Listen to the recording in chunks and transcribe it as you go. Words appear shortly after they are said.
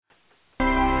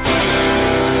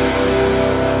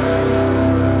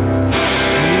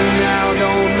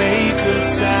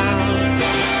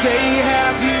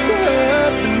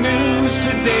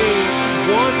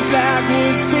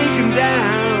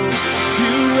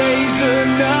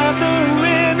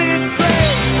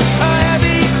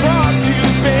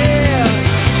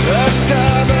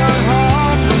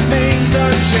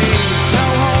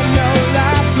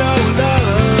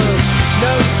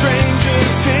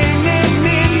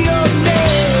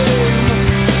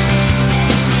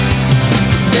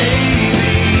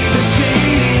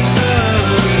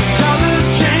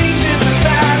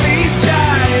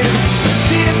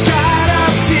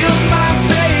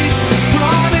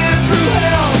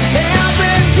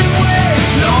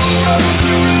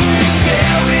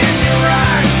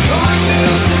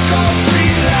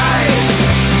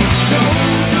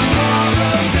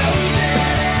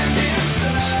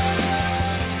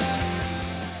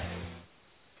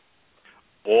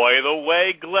Boy, the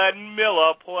way Glenn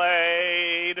Miller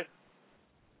played.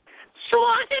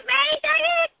 Swanson made a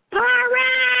hit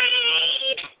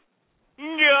parade.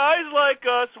 Guys like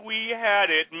us, we had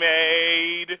it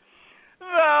made.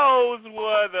 Those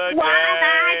were the days.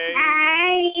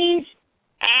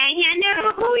 And you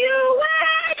knew who you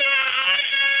were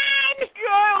then.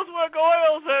 Girls were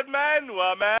girls and men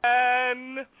were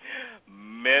men.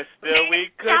 Mister, we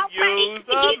could use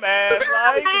a man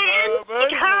like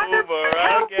Herbert Hoover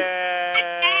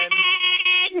again.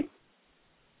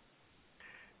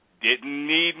 Didn't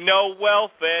need no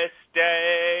welfare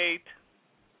state.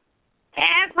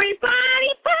 Everybody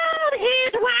pulled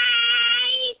his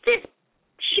weight.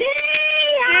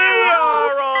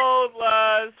 Our old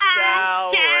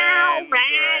LaSalle and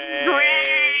great.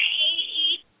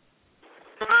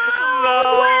 Those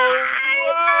were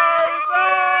the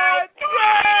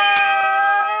days.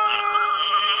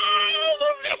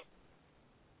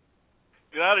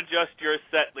 Do not adjust your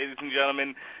set, ladies and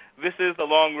gentlemen. This is The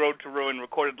Long Road to Ruin,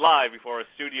 recorded live before a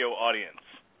studio audience.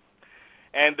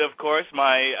 And, of course,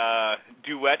 my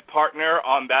duet partner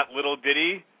on that little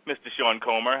ditty, Mr. Sean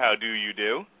Comer. How do you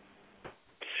do?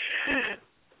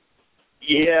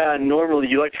 Yeah, normally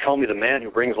you like to call me the man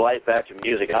who brings life back to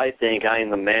music. I think I am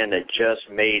the man that just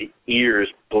made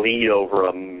ears bleed over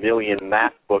 1 million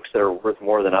MacBooks that are worth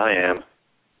more than I am.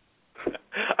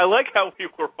 I like how we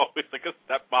were always like a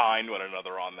step behind one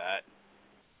another on that.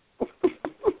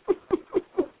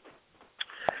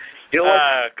 You know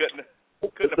what?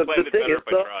 Couldn't have planned it better if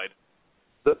I tried.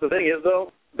 The thing is,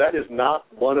 though, that is not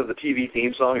one of the TV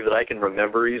theme songs that I can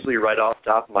remember easily right off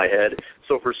the top of my head.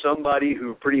 So for somebody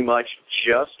who pretty much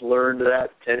just learned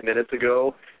that 10 minutes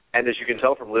ago, and as you can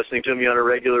tell from listening to me on a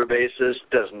regular basis,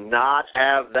 does not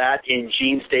have that in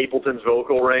Gene Stapleton's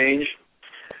vocal range,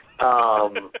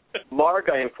 Mark,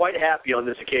 I am quite happy on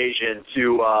this occasion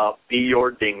to be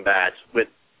your dingbat with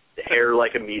hair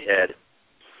like a meathead.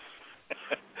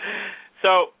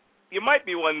 So, you might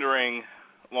be wondering,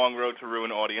 Long Road to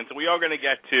Ruin audience, and we are going to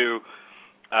get to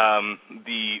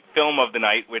the film of the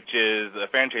night, which is the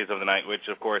franchise of the night, which,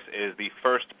 of course, is the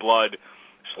First Blood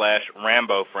 /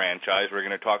 Rambo franchise. We're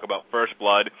going to talk about First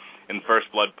Blood and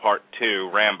First Blood Part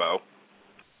 2, Rambo,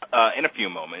 in a few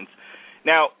moments.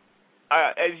 Now,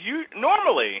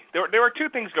 normally, there are two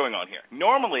things going on here.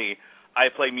 Normally, I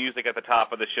play music at the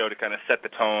top of the show to kind of set the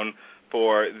tone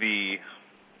for the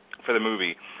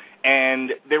movie,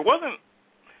 and there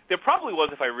probably was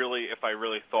if I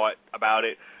really thought about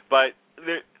it, but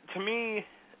to me,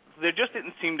 there just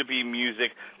didn't seem to be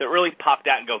music that really popped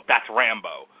out and go, that's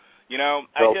Rambo. You know,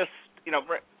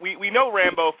 we know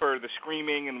Rambo for the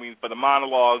screaming and for the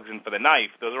monologues and for the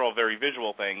knife. Those are all very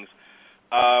visual things,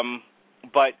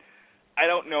 but I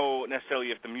don't know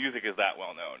necessarily if the music is that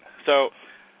well known. So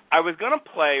I was going to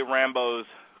play Rambo's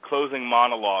closing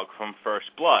monologue from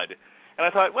First Blood, and I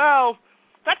thought, well,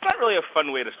 that's not really a fun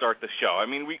way to start the show. I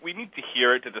mean, we need to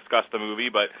hear it to discuss the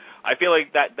movie, but I feel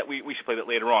like that we should play that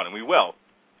later on, and we will.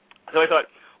 So I thought,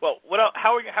 well, what else,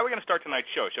 how are we going to start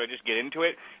tonight's show? Should I just get into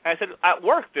it? And I said, at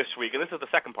work this week, and this is the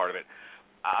second part of it,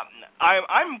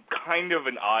 I'm kind of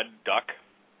an odd duck,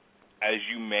 as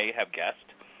you may have guessed,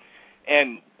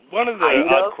 and one of the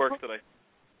odd quirks that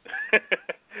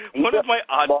one of my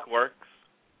odd quirks.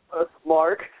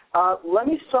 Mark, let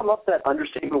me sum up that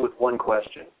understatement with one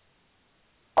question.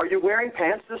 Are you wearing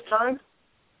pants this time?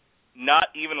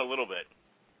 Not even a little bit.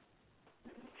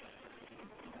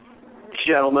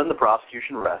 Gentlemen, the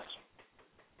prosecution rests.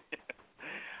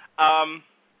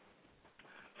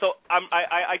 So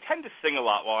I tend to sing a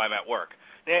lot while I'm at work.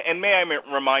 And may I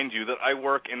remind you that I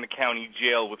work in the county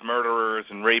jail with murderers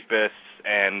and rapists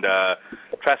and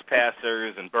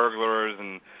trespassers and burglars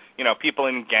and, people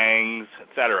in gangs,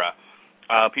 etc.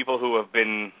 People who have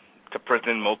been to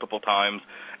prison multiple times.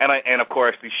 And of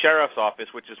course, the sheriff's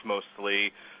office, which is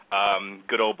mostly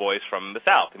good old boys from the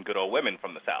South and good old women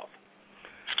from the South.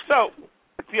 So,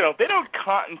 they don't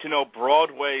cotton to no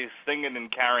Broadway singing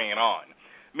and carrying on.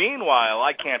 Meanwhile,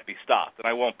 I can't be stopped, and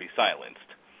I won't be silenced.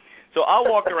 So I'll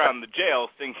walk around the jail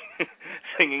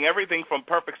singing everything from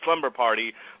Perfect Slumber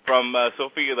Party from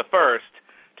Sophia the First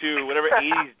to whatever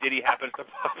 80s ditty happens to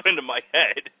pop into my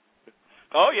head.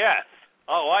 Oh, yes.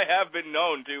 Oh, I have been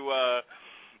known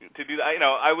to do that.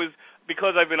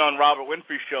 Because I've been on Robert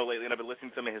Winfrey's show lately and I've been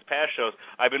listening to some of his past shows,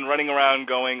 I've been running around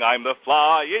going, I'm the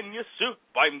fly in your soup,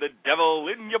 I'm the devil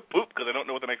in your poop, because I don't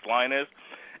know what the next line is.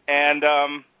 And,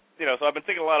 so I've been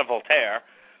thinking a lot of Voltaire.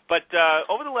 But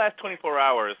over the last 24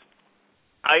 hours,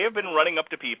 I have been running up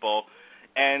to people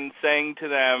and saying to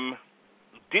them,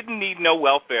 didn't need no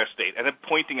welfare state, and then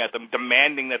pointing at them,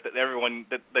 demanding that everyone,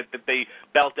 that they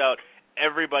belt out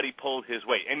everybody pulled his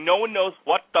weight, and no one knows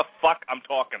what the fuck I'm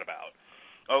talking about.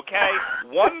 Okay,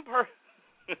 one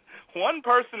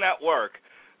person at work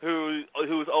who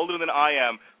was older than I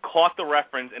am caught the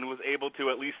reference and was able to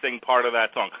at least sing part of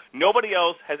that song. Nobody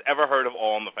else has ever heard of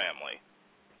All in the Family,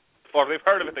 or if they've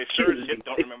heard of it, they sure as shit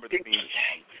don't remember the theme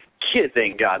song. Kids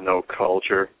ain't got no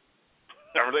culture.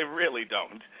 No, they really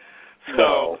don't.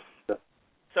 No.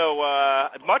 So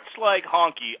much like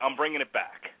Honky, I'm bringing it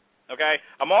back. Okay,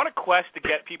 I'm on a quest to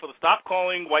get people to stop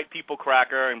calling white people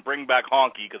cracker and bring back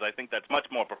Honky, because I think that's much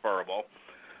more preferable.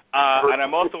 And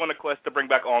I'm also on a quest to bring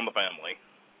back All in the Family.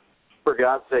 For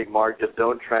God's sake, Mark, just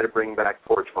don't try to bring back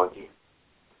Porch Monkey.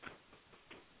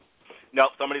 No,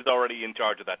 somebody's already in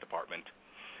charge of that department.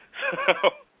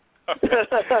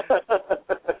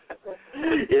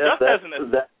 Yes,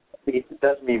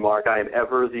 that's me, Mark. I am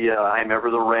ever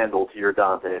the Randall to your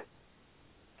Dante.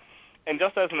 And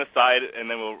just as an aside, and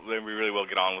then we really will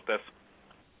get on with this.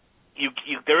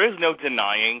 There is no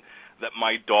denying that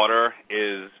my daughter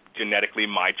is genetically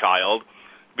my child,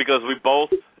 because we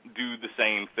both do the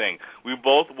same thing. We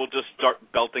both will just start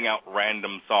belting out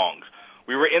random songs.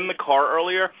 We were in the car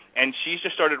earlier, and she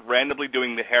just started randomly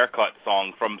doing the haircut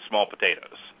song from Small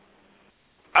Potatoes.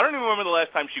 I don't even remember the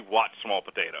last time she watched Small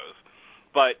Potatoes,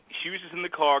 but she was just in the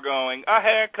car going, a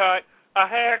haircut,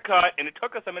 and it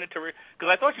took us a minute to because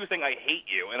I thought she was saying, I hate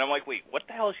you, and I'm like, wait, what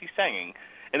the hell is she saying?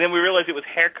 And then we realized it was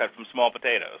haircut from Small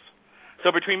Potatoes.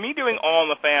 So between me doing All in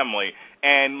the Family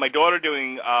and my daughter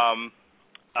doing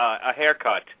a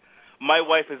haircut, my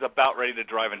wife is about ready to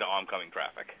drive into oncoming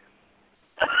traffic.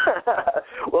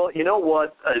 Well, you know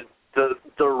what?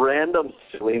 The random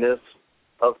silliness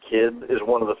of kids is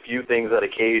one of the few things that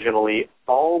occasionally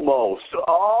almost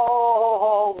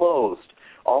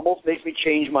makes me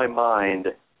change my mind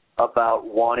about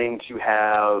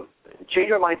change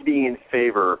my mind to being in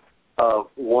favor of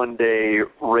one day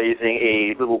raising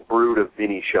a little brood of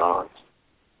Vinnie Shawns.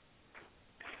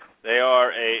 They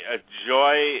are a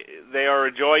joy. They are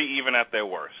a joy even at their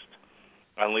worst,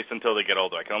 at least until they get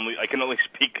older. I can only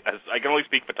speak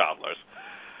for toddlers.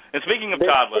 And speaking of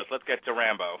toddlers, let's get to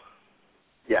Rambo.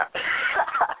 Yeah.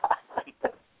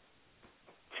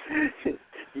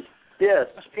 Yes.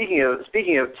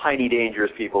 Speaking of tiny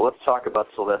dangerous people, let's talk about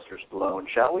Sylvester Stallone,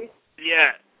 shall we?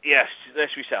 Yeah. Yes,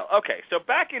 we shall. Okay. So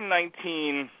back in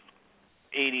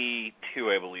 1982,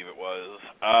 I believe it was,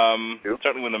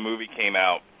 certainly when the movie came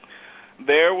out,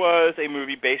 there was a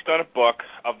movie based on a book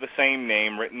of the same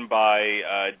name written by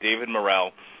David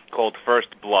Morrell called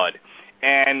First Blood.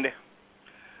 And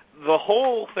the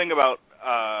whole thing about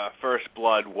First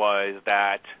Blood was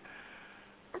that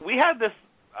we had this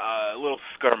little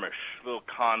skirmish, little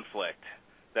conflict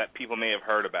that people may have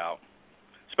heard about,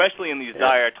 especially in these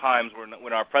dire times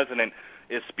when our president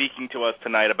is speaking to us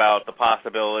tonight about the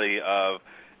possibility of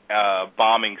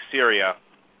bombing Syria.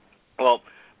 Well,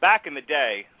 back in the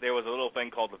day, there was a little thing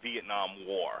called the Vietnam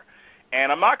War.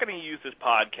 And I'm not going to use this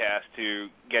podcast to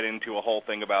get into a whole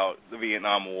thing about the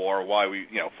Vietnam War, why we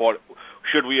fought,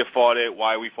 should we have fought it,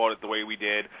 why we fought it the way we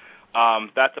did.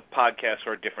 That's a podcast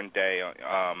for a different day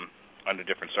under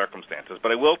different circumstances.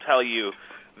 But I will tell you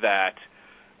that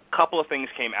a couple of things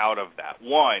came out of that.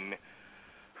 One,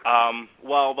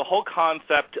 while the whole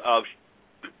concept of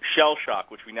shell shock,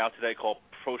 which we now today call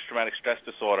post-traumatic stress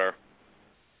disorder,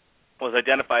 was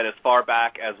identified as far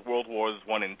back as World Wars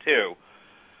I and II,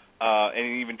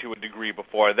 and even to a degree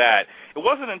before that, it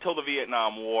wasn't until the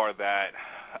Vietnam War that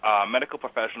medical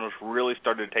professionals really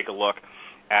started to take a look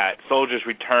at soldiers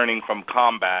returning from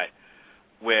combat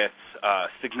with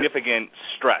significant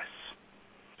stress,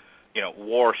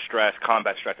 war stress,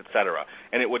 combat stress, etc.,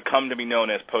 and it would come to be known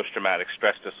as post-traumatic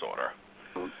stress disorder.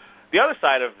 The other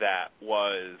side of that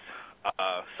was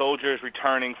soldiers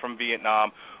returning from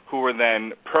Vietnam who were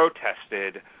then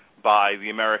protested by the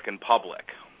American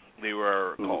public. They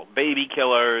were called baby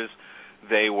killers.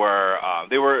 They were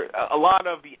a lot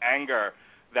of the anger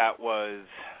that was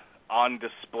on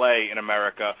display in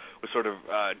America was sort of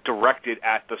directed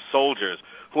at the soldiers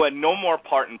who had no more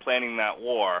part in planning that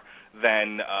war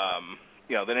than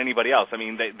anybody else. I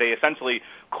mean, they essentially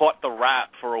caught the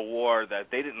rap for a war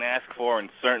that they didn't ask for and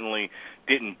certainly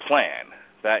didn't plan.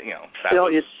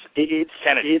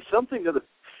 It's something of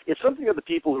the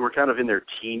people who are kind of in their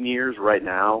teen years right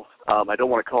now. I don't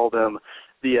want to call them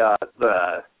the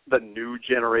new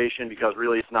generation, because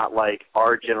really it's not like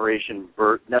our generation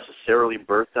necessarily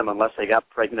birthed them unless they got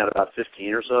pregnant at about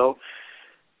 15 or so.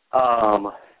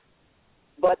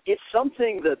 But it's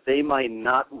something that they might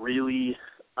not really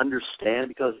understand,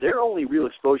 because their only real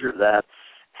exposure to that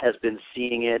has been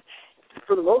seeing it,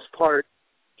 for the most part,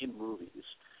 in movies.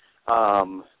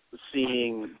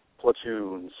 Seeing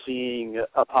Platoon, seeing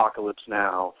Apocalypse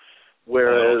Now,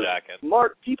 whereas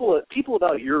Mark, people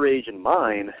about your age and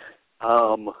mine,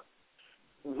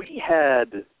 we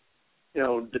had,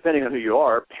 depending on who you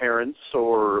are, parents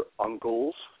or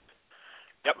uncles,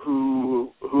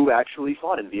 who actually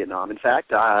fought in Vietnam. In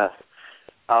fact,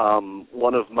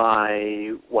 one of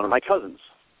my cousins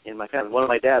in my family, one of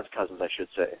my dad's cousins, I should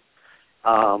say,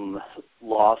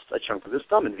 lost a chunk of his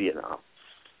thumb in Vietnam.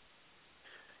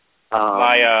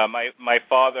 My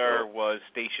father was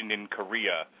stationed in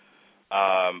Korea,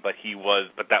 but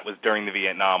that was during the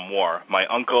Vietnam War. My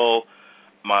uncle,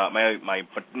 my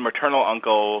maternal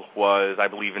uncle was, I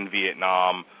believe, in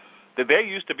Vietnam. There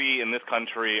used to be in this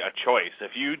country a choice.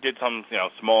 If you did some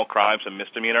small crime, some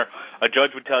misdemeanor, a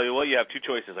judge would tell you, well, you have two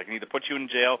choices. I can either put you in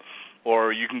jail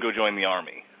or you can go join the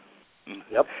army.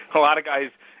 Yep. A lot of guys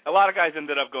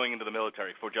ended up going into the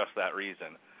military for just that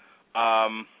reason.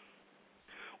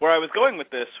 Where I was going with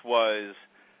this was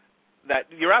that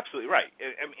you're absolutely right.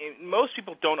 Most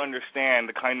people don't understand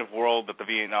the kind of world that the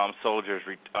Vietnam soldiers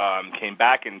came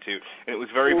back into, and it was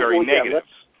very, very negative.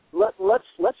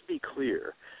 Let's be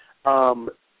clear.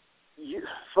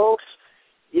 Folks,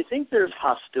 you think there's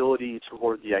hostility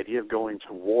toward the idea of going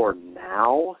to war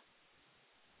now?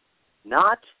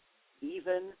 Not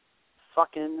even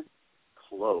fucking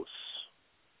close.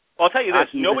 Well, I'll tell you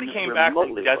this. Nobody came back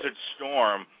from Desert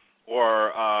Storm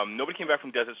or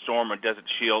Desert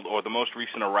Shield or the most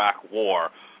recent Iraq War.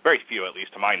 Very few, at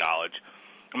least to my knowledge.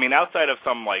 I mean, outside of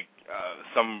some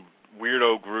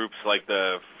weirdo groups like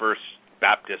the First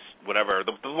Baptist, whatever,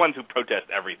 the ones who protest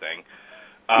everything.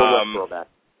 The Westboro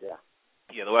Baptist, yeah.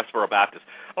 Yeah, the Westboro Baptist.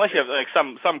 Unless you have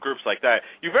some groups like that,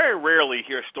 you very rarely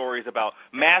hear stories about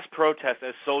mass protests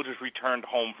as soldiers returned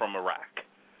home from Iraq.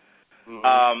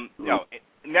 Mm-hmm.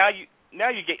 Now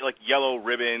you get yellow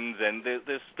ribbons, and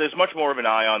there's much more of an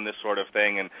eye on this sort of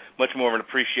thing, and much more of an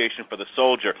appreciation for the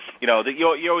soldier. You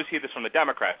always hear this from the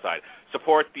Democrat side. I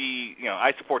support the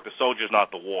soldiers,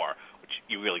 not the war, which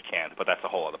you really can't, but that's a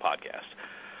whole other podcast.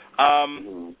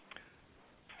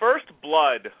 First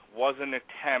Blood was an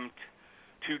attempt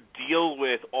to deal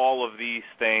with all of these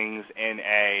things in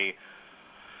I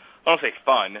don't say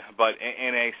fun, but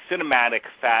in a cinematic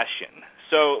fashion.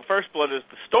 So First Blood is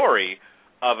the story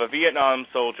of a Vietnam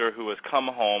soldier who has come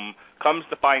home, comes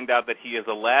to find out that he is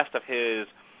the last of his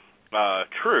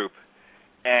troop,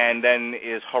 and then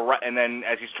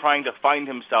as he's trying to find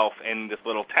himself in this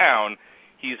little town,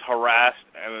 he's harassed,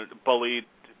 bullied,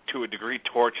 to a degree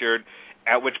tortured,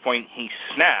 at which point he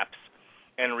snaps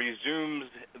and resumes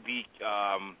the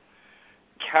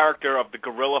character of the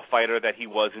guerrilla fighter that he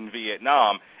was in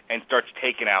Vietnam and starts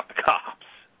taking out the cops.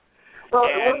 Well,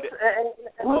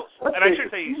 and I should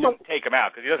say he shouldn't take them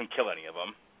out because he doesn't kill any of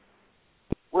them.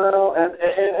 Well,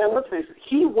 and let's face it,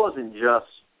 he wasn't just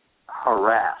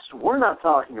harassed. We're not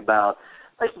talking about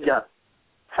he got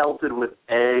pelted with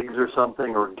eggs or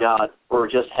something, or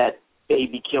just had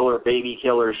baby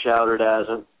killer shouted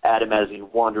at him as he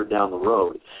wandered down the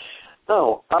road.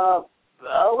 No,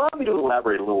 allow me to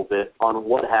elaborate a little bit on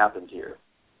what happens here.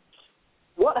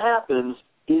 What happens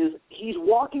is he's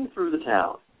walking through the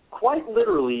town, quite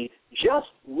literally just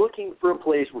looking for a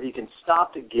place where he can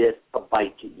stop to get a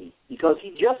bite to eat, because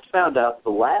he just found out the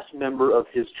last member of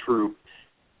his troop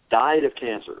died of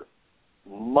cancer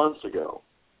months ago.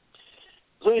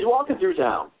 So he's walking through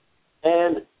town,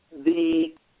 and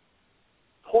the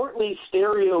portly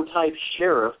stereotype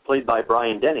sheriff, played by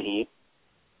Brian Dennehy,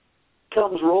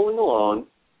 comes rolling along,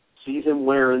 sees him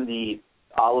wearing the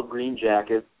olive green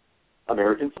jacket,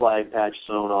 American flag patch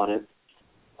sewn on it.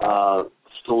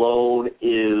 Stallone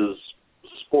is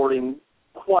sporting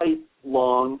quite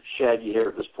long, shaggy hair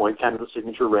at this point, kind of the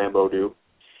signature Rambo do.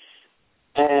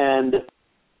 And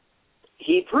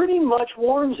he pretty much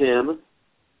warns him,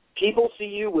 people see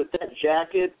you with that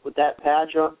jacket, with that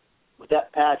patch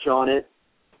on it,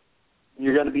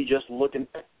 you're going to be just looking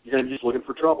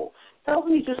for trouble. Tells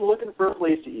him he's just looking for a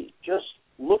place to eat, just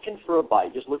looking for a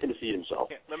bite, just looking to feed himself.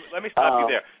 Yeah, let me stop you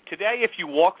there. Today, if you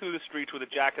walk through the streets with a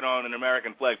jacket on and an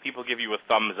American flag, people give you a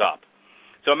thumbs up.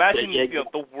 So imagine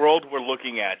the world we're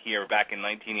looking at here back in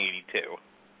 1982.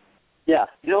 Yeah,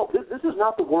 this is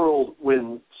not the world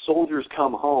when soldiers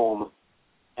come home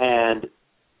and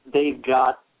they've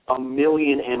got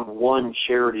 1,000,001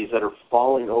 charities that are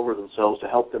falling over themselves to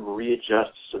help them readjust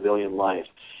to civilian life,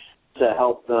 to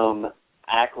help them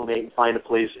acclimate and find a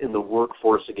place in the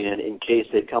workforce again in case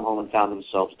they'd come home and found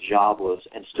themselves jobless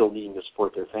and still needing to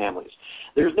support their families.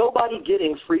 There's nobody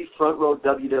getting free front row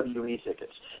WWE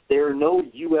tickets. There are no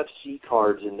UFC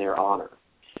cards in their honor.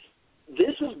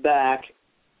 This is back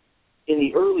in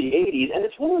the early 80s, and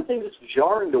it's one of the things that's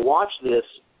jarring to watch this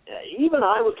even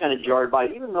I was kind of jarred by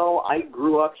it, even though I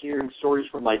grew up hearing stories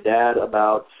from my dad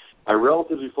about my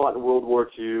relatives who fought in World War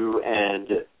II and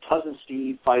cousin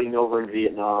Steve fighting over in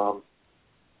Vietnam.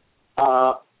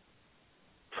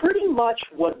 Pretty much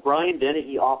what Brian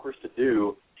Dennehy offers to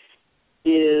do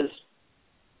is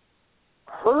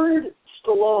herd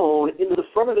Stallone into the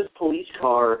front of his police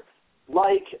car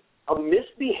like a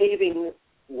misbehaving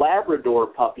Labrador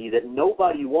puppy that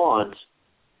nobody wants,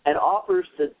 and offers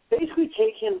to basically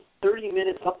take him 30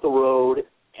 minutes up the road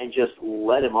and just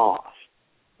let him off,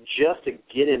 just to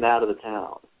get him out of the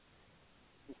town.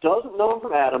 Doesn't know him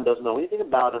from Adam, doesn't know anything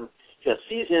about him, just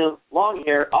sees him, long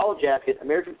hair, olive jacket,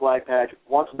 American flag patch,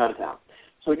 wants him out of town.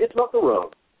 So he gets him up the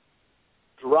road,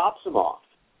 drops him off.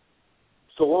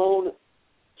 Stallone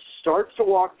starts to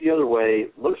walk the other way,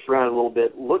 looks around a little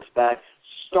bit, looks back,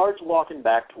 starts walking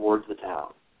back towards the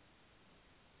town.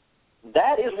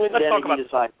 That is when Dennehy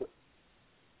decides.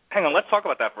 Hang on, let's talk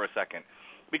about that for a second.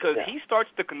 Because he starts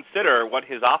to consider what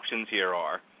his options here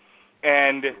are.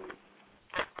 And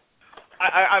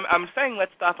I'm saying let's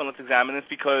stop and let's examine this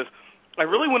because I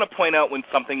really want to point out when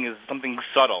something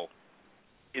subtle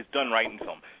is done right in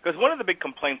film. Because one of the big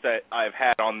complaints that I've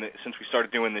had since we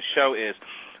started doing this show is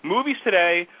movies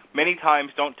today many times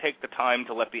don't take the time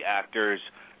to let the actors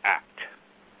act.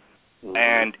 Mm-hmm.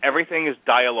 And everything is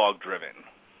dialogue driven.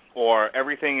 Or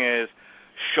everything is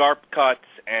sharp cuts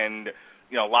and,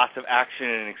 lots of action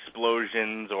and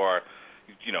explosions or,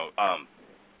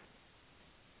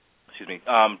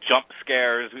 jump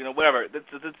scares, whatever.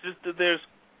 There's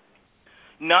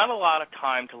not a lot of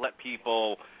time to let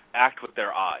people act with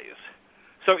their eyes.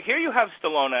 So here you have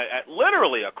Stallone at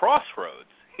literally a crossroads.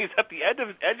 He's at the edge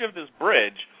of this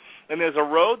bridge, and there's a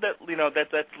road that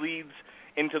leads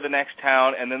into the next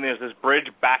town, and then there's this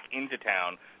bridge back into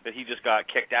town that he just got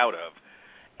kicked out of.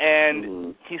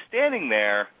 And he's standing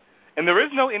there, and there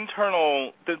is no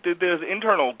there's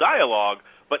internal dialogue,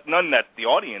 but none that the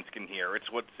audience can hear. It's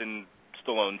what's in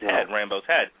Stallone's head, Rambo's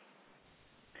head.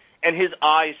 And his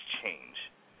eyes change.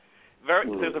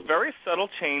 There's a very subtle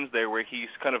change there where he's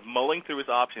kind of mulling through his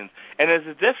options, and as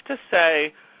if to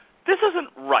say, this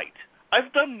isn't right.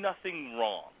 I've done nothing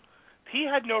wrong. He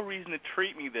had no reason to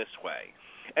treat me this way.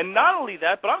 And not only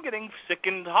that, but I'm getting sick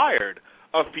and tired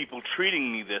of people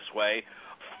treating me this way.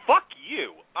 Fuck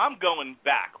you. I'm going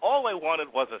back. All I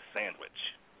wanted was a sandwich.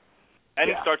 And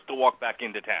he starts to walk back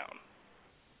into town.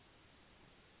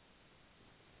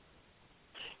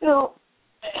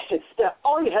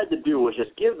 All you had to do was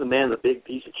just give the man the big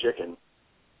piece of chicken.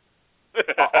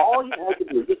 All you had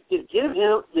to do just give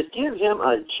him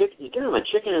a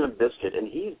chicken and a biscuit, and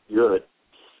he's good.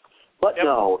 But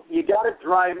no, you got to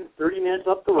drive 30 minutes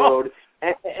up the road.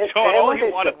 Sean, all he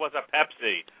wanted was a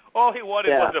Pepsi. All he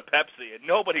wanted was a Pepsi, and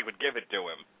nobody would give it to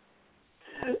him.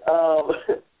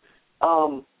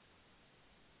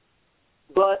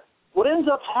 But what ends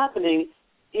up happening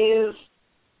is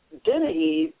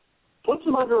Dennehy puts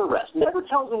him under arrest. Never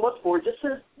tells him what for. Just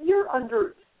says you're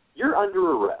under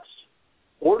arrest.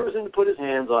 Orders him to put his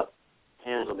hands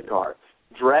on the car.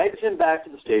 Drags him back to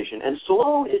the station, and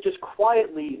Stallone is just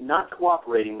quietly not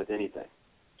cooperating with anything.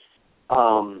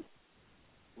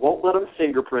 Won't let him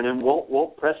fingerprint him.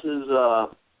 Won't press his.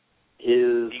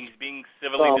 He's being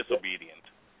civilly disobedient.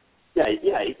 Yeah,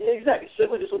 exactly.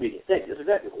 Civilly disobedient. Thank you. That's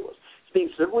exactly what it was. He's being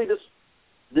civilly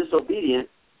disobedient.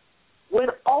 When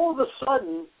all of a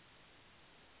sudden,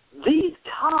 these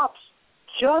cops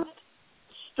just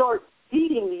start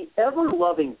beating the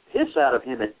ever-loving piss out of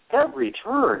him at every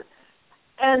turn.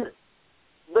 And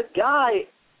the guy,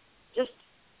 just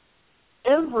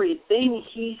everything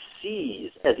he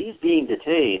sees as he's being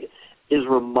detained is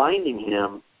reminding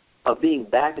him of being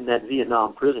back in that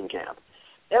Vietnam prison camp.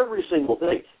 Every single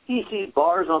thing. He sees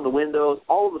bars on the windows.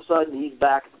 All of a sudden, he's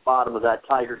back at the bottom of that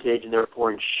tiger cage, and they're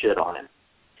pouring shit on him.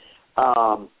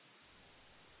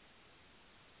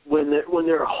 When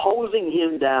they're hosing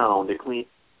him down to clean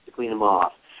him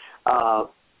off,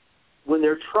 when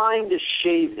they're trying to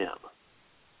shave him,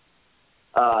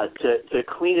 to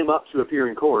clean him up to appear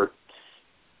in court,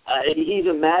 he's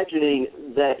imagining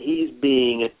that he's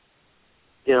being,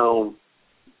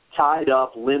 tied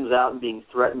up, limbs out, and being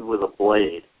threatened with a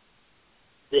blade.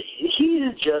 He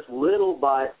is just little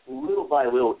by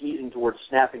little easing towards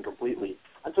snapping completely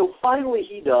until finally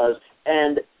he does,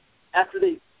 and after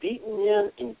they've beaten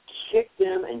him and kicked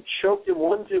him and choked him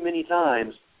one too many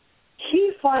times,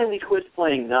 he finally quits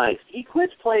playing nice. He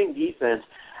quits playing defense,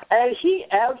 and he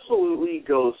absolutely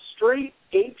goes straight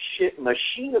apeshit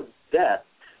machine of death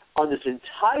on this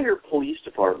entire police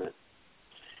department.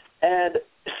 And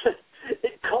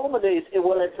it culminates in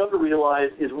what I've come to realize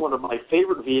is one of my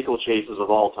favorite vehicle chases of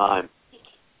all time.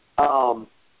 As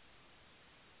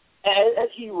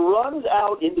he runs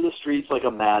out into the streets like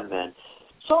a madman,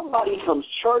 somebody comes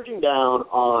charging down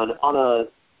on a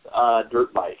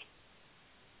dirt bike.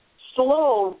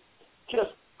 Stallone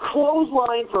just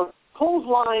clothesline from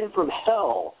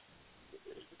hell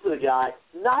to the guy,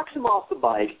 knocks him off the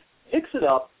bike, picks it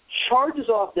up, charges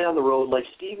off down the road like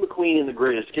Steve McQueen in The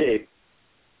Great Escape,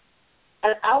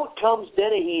 and out comes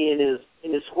Dennehy in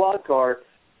his squad car,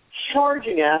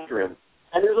 charging after him.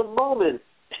 And there's a moment.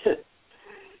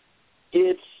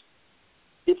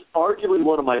 It's arguably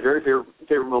one of my very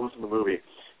favorite moments in the movie.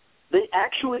 They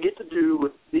actually get to do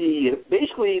the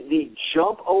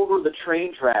jump over the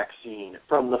train track scene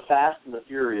from The Fast and the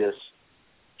Furious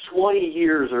 20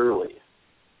 years early.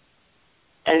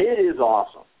 And it is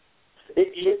awesome.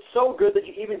 It's so good that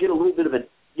you even get a little bit of a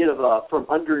from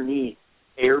underneath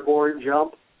airborne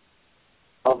jump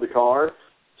of the car.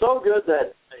 So good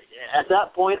that at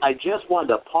that point I just wanted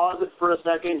to pause it for a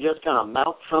second, just kind of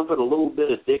mouth trumpet a little bit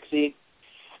of Dixie,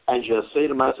 and just say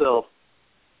to myself,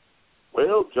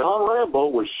 well, John Rambo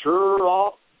was sure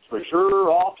off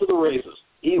to the races.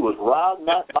 He was riding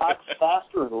that bike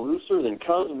faster and looser than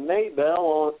Cousin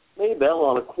Maybelle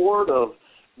on a quart of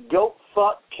Goat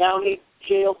Fuck County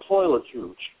Jail toilet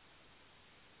hooch.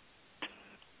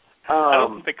 I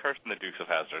don't think they cursed in the Dukes of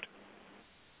Hazzard.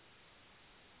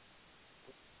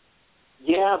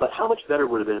 Yeah, but how much better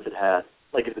would it have been if it had?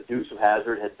 Like if the Dukes of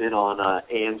Hazzard had been on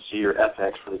AMC or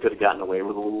FX where they could have gotten away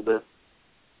with a little bit.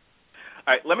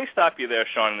 All right, let me stop you there,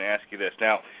 Sean, and ask you this.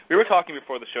 Now, we were talking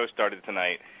before the show started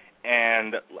tonight,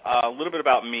 and a little bit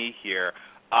about me here.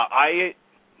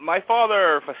 My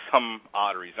father, for some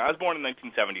odd reason, I was born in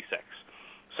 1976,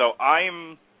 so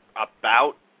I'm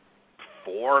about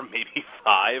 4, maybe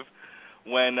 5,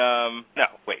 when, I'm 5'6".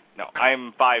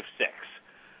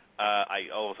 I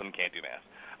all of a sudden can't do math.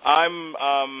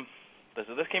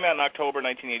 This came out in October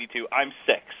 1982. I'm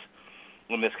 6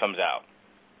 when this comes out,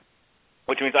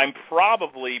 which means I'm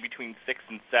probably between 6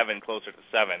 and 7, closer to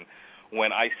 7,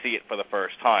 when I see it for the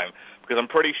first time, because I'm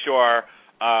pretty sure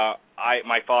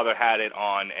my father had it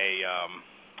on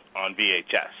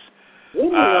VHS.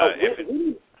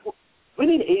 When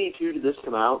in 82 did this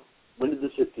come out? When did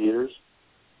this hit theaters?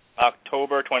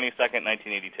 October 22nd,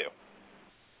 1982.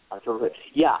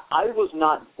 Yeah, I was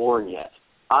not born yet.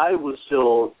 I was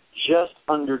still just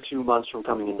under 2 months from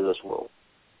coming into this world.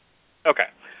 Okay.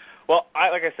 Well,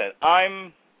 like I said,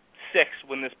 I'm 6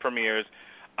 when this premieres.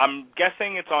 I'm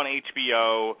guessing it's on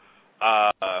HBO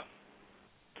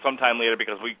sometime later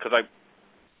because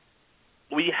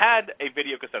we had a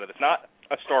video cassette of this, not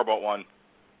a store-bought one.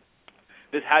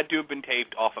 This had to have been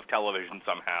taped off of television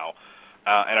somehow,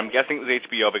 and I'm guessing it was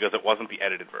HBO because it wasn't the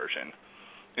edited version.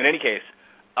 In any case,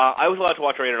 I was allowed to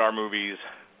watch rated R movies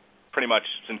pretty much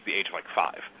since the age of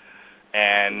 5.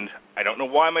 And I don't know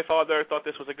why my father thought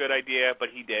this was a good idea, but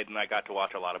he did, and I got to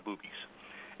watch a lot of boobies.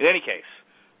 In any case,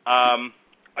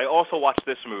 I also watched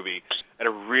this movie at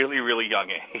a really, really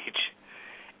young age.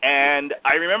 And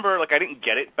I remember, I didn't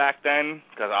get it back then,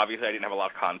 because obviously I didn't have a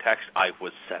lot of context. I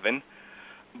was 7.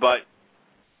 But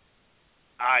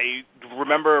I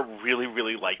remember really,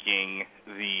 really liking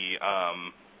the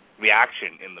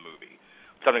action in the movie.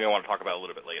 Something I want to talk about a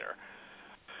little bit later.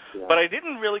 Yeah. But I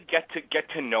didn't really get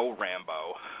to know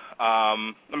Rambo.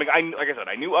 Like I said,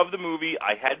 I knew of the movie.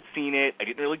 I had seen it. I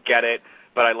didn't really get it,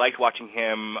 but I liked watching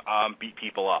him beat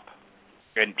people up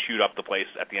and shoot up the place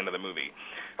at the end of the movie.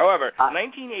 However,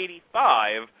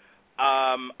 1985,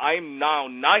 I'm now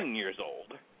 9 years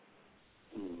old.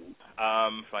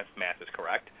 If my math is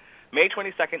correct. May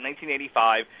 22nd,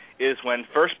 1985 is when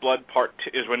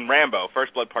Rambo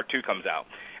First Blood Part 2 comes out.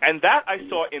 And that I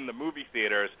saw in the movie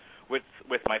theaters with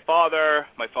my father,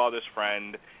 my father's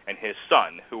friend, and his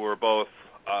son, who were both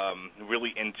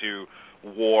really into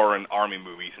war and army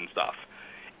movies and stuff.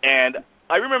 And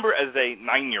I remember as a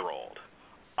 9-year-old,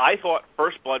 I thought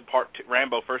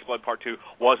Rambo First Blood Part 2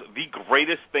 was the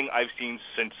greatest thing I've seen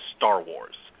since Star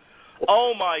Wars.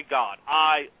 Oh my God,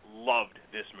 I loved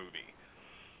this movie.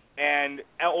 And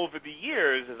over the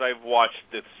years, as I've watched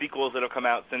the sequels that have come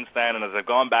out since then, and as I've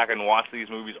gone back and watched these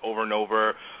movies over and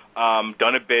over,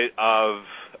 done a bit of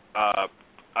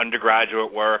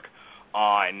undergraduate work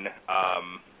on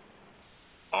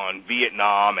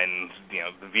Vietnam and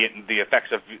the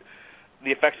effects of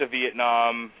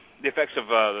Vietnam,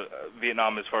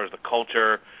 Vietnam as far as the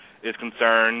culture is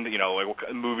concerned.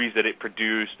 Movies that it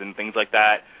produced and things like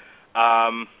that.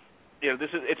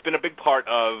 It's been a big part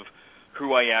of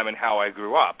who I am and how I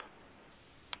grew up.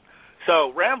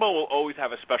 So Rambo will always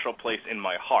have a special place in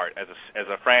my heart as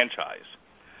a franchise.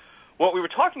 What we were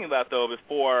talking about, though,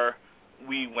 before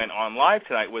we went on live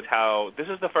tonight was how this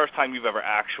is the first time you've ever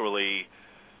actually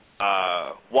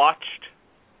watched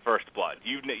First Blood.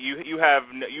 You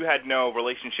had no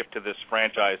relationship to this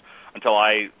franchise until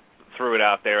I threw it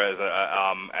out there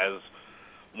as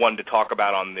one to talk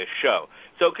about on this show.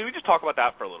 So can we just talk about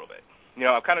that for a little bit?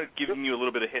 I've kind of given you a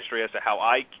little bit of history as to how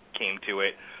I came to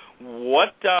it.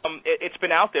 It's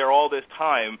been out there all this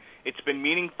time. It's been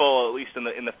meaningful, at least in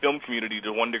the film community,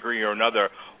 to one degree or another.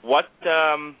 Why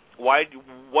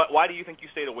do you think you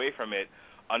stayed away from it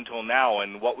until now?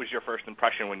 And what was your first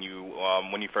impression when you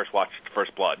first watched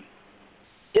First Blood?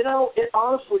 It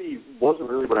honestly wasn't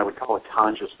really what I would call a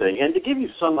conscious thing. And to give you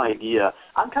some idea,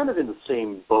 I'm kind of in the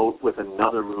same boat with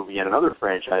another movie and another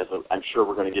franchise that I'm sure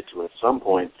we're going to get to at some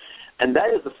point. And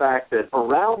that is the fact that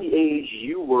around the age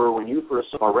you were when you first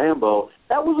saw Rambo,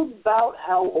 that was about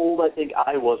how old I think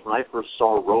I was when I first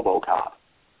saw RoboCop.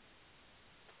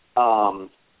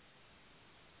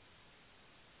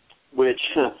 Which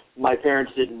my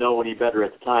parents didn't know any better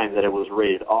at the time that it was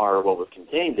rated R, what was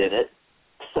contained in it.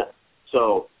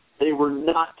 So they were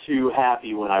not too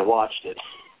happy when I watched it,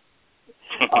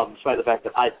 despite the fact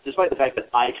that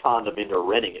I conned them into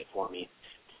renting it for me.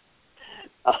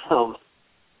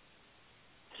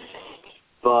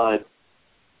 But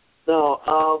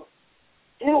no,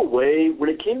 in a way, when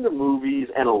it came to movies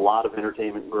and a lot of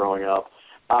entertainment growing up,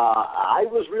 I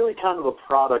was really kind of a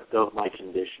product of my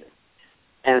conditioning,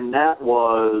 and that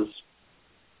was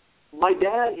my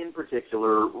dad in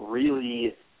particular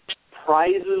really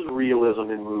prizes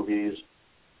realism in movies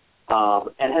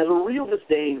and has a real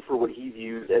disdain for what he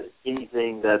views as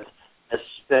anything that's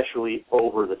especially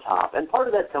over the top. And part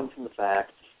of that comes from the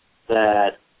fact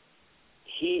that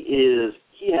he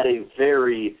had a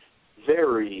very,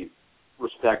 very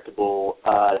respectable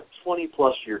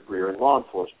 20-plus year career in law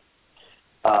enforcement.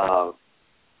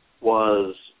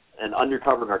 Was an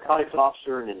undercover narcotics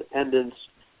officer in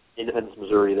Independence,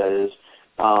 Missouri, that is.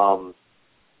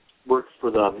 Worked for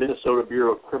the Minnesota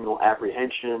Bureau of Criminal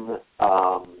Apprehension,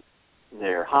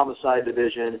 their homicide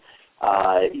division.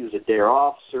 He was a DARE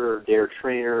officer, DARE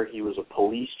trainer. He was a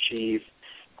police chief.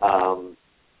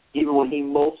 Even when he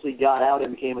mostly got out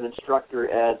and became an instructor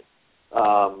at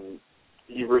the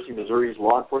University of Missouri's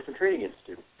Law Enforcement Training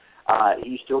Institute,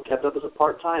 he still kept up as a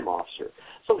part-time officer.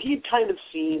 So he'd kind of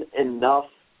seen enough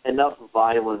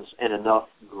violence and enough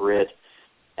grit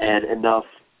and enough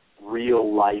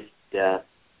real-life death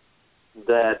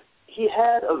that he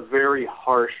had a very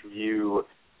harsh view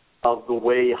of the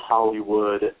way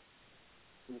Hollywood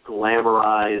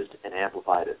glamorized and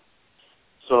amplified it.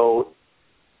 So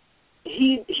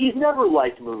he's never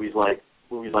liked movies like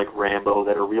Rambo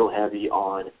that are real heavy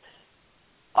on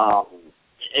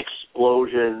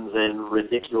explosions and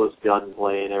ridiculous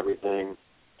gunplay and everything.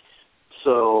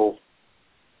 So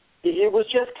it was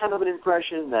just kind of an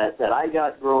impression that I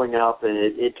got growing up, and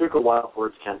it took a while for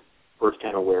it to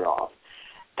kind of wear off.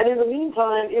 And in the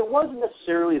meantime, it wasn't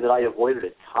necessarily that I avoided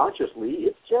it consciously.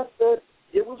 It's just that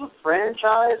it was a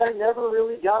franchise I never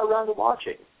really got around to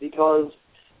watching because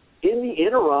in the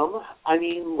interim, I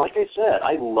mean, like I said,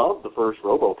 I love the first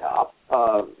RoboCop.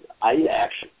 I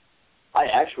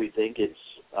actually think it's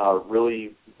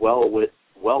really well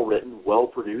written, well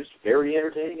produced, very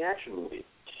entertaining action movie.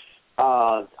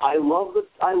 I love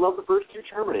the first two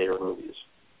Terminator movies.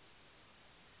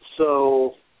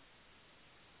 So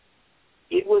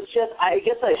it was just, I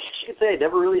guess I should say I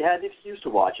never really had an excuse to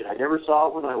watch it. I never saw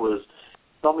it when I was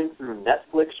thumbing through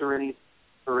Netflix or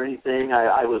anything.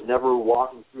 I was never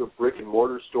walking through a brick and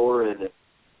mortar store and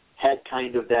had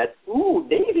kind of that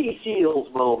Navy SEALs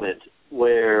moment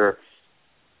where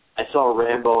I saw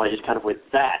Rambo. I just kind of went,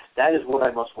 that is what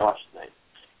I must watch tonight.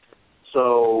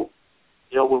 So,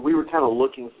 when we were kind of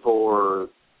looking for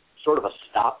sort of a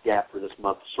stopgap for this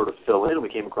month to sort of fill in, and we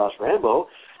came across Rambo,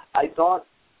 I thought,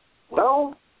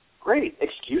 well, great,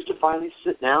 excuse to finally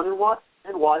sit down and watch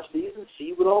these and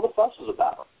see what all the fuss is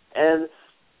about. And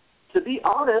to be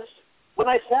honest, when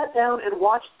I sat down and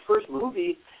watched the first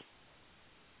movie,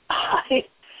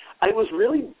 I was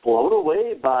really blown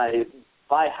away by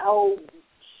how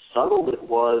subtle it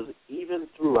was even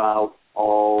throughout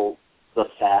all the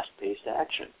fast-paced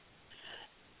action,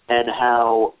 and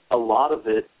how a lot of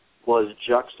it was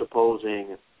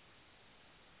juxtaposing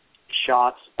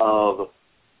shots of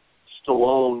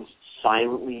Stallone's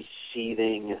silently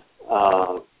seething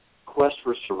quest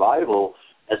for survival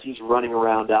as he's running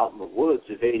around out in the woods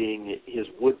evading his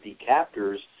would-be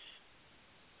captors,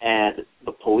 and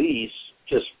the police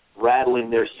just rattling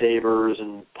their sabers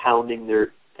and pounding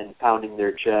their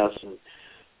chests, and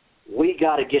we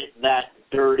got to get that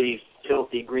dirty,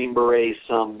 filthy Green Beret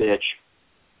sumbitch.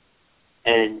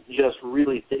 and just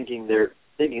really thinking they're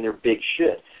big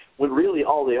shit, when really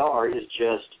all they are is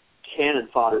just cannon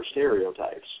fodder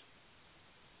stereotypes.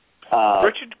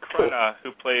 Richard Crenna,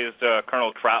 who plays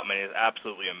Colonel Troutman, is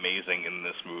absolutely amazing in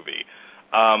this movie.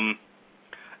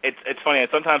 It's funny, and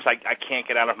sometimes I can't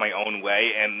get out of my own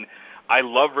way, and I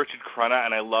love Richard Crenna,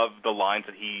 and I love the lines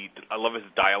that I love his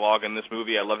dialogue in this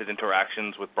movie. I love his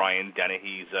interactions with Brian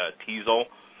Dennehy's Teasel,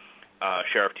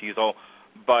 Sheriff Teasel.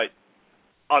 But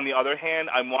on the other hand,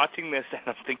 I'm watching this and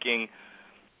I'm thinking,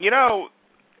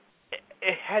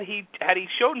 had he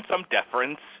shown some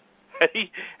deference,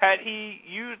 had he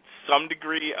used some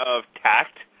degree of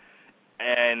tact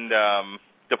and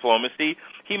diplomacy,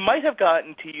 he might have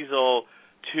gotten Teasel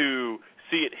to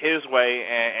see it his way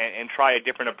and try a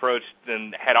different approach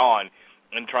than head on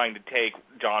in trying to take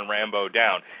John Rambo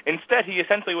down. Instead, he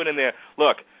essentially went in there,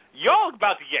 look, y'all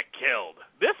about to get killed.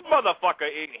 This motherfucker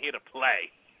ain't here to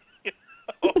play.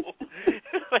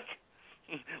 Like,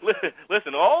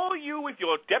 listen, all you with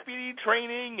your deputy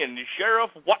training and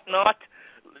sheriff whatnot,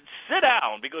 sit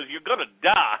down because you're going to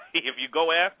die if you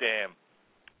go after him.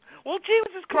 Well,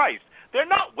 Jesus Christ, they're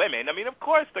not women. I mean, of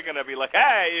course they're going to be like,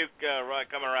 hey, you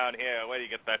come around here. Where do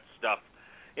you get that stuff?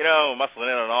 Muscling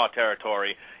in on our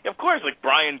territory. Of course, like,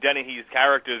 Brian Dennehy's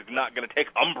character is not going to take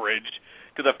umbrage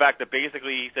to the fact that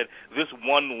basically he said this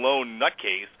one lone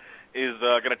nutcase is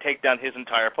going to take down his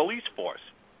entire police force.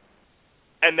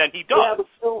 And then he does.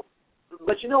 Yeah,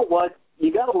 but you know what?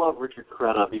 You got to love Richard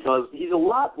Crenna because he's a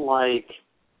lot like,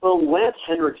 Lance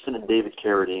Henriksen and David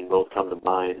Carradine both come to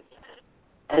mind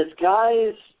as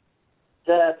guys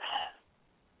that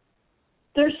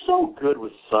they're so good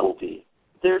with subtlety.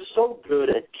 They're so good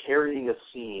at carrying a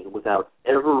scene without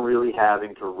ever really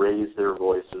having to raise their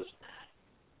voices.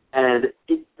 And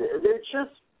they're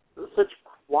just such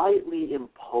quietly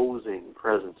imposing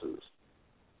presences.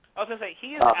 I was going to say,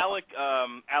 he is Alec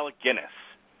Guinness.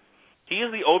 He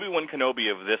is the Obi-Wan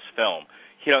Kenobi of this film.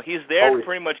 He's there to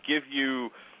pretty much give you,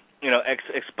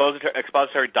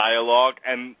 expository dialogue,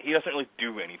 and he doesn't really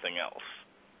do anything else.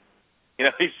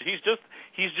 He's just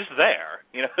there.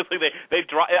 It's like they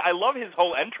draw. I love his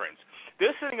whole entrance.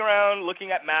 They're sitting around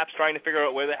looking at maps, trying to figure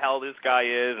out where the hell this guy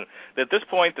is. And at this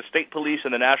point, the state police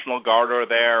and the National Guard are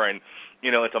there, and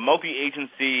it's a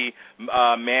multi-agency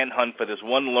manhunt for this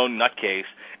one lone nutcase.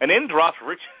 And in drops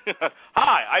Rich.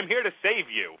 Hi, I'm here to save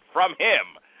you from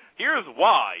him. Here's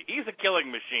why. He's a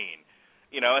killing machine.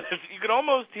 You can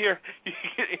almost hear.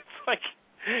 It's like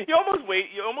you're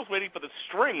almost waiting for the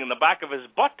string in the back of his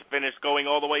butt to finish going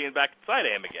all the way back inside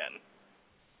of him again.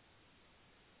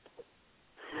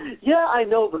 Yeah, I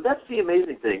know, but that's the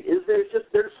amazing thing. Is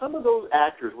there's some of those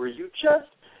actors where you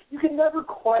can never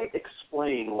quite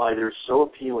explain why they're so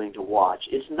appealing to watch.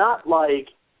 It's not like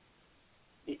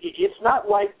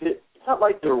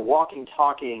they're walking,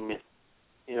 talking,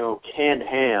 canned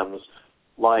hams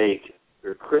like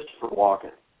they're Christopher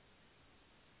Walken,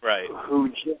 right? Who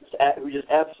just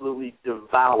absolutely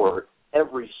devour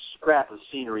every scrap of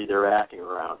scenery they're acting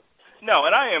around. No,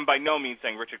 and I am by no means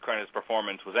saying Richard Crenna's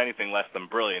performance was anything less than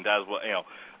brilliant. As well,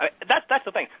 that's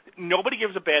the thing. Nobody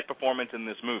gives a bad performance in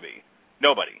this movie.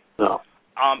 Nobody. No.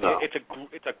 No. It's a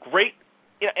great.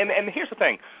 And here's the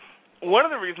thing. One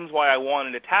of the reasons why I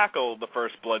wanted to tackle the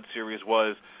First Blood series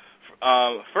was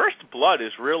First Blood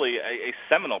is really a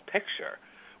seminal picture.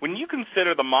 When you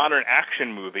consider the modern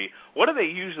action movie, what are they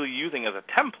usually using as a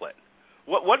template?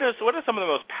 What are some of the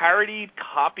most parodied,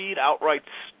 copied, outright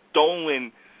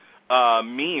stolen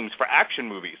memes for action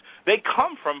movies? They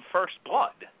come from First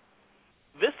Blood.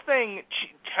 This thing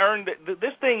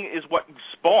is what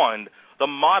spawned the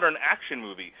modern action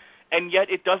movie, and yet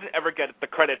it doesn't ever get the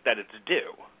credit that it's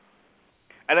due.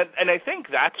 And I think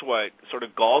that's what sort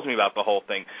of galls me about the whole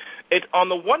thing.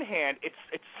 On the one hand,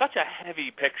 it's such a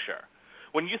heavy picture.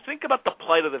 When you think about the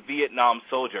plight of the Vietnam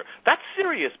soldier, that's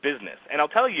serious business. And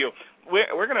I'll tell you,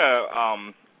 we're going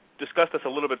to discuss this a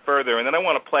little bit further, and then I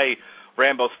want to play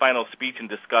Rambo's final speech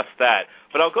and discuss that.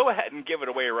 But I'll go ahead and give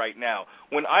it away right now.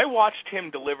 When I watched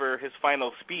him deliver his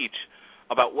final speech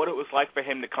about what it was like for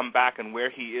him to come back and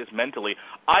where he is mentally,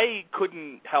 I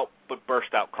couldn't help but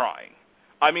burst out crying.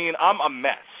 I mean, I'm a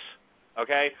mess,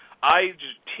 okay?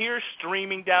 Tears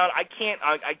streaming down.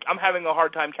 I'm having a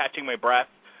hard time catching my breath.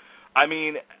 I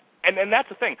mean, and that's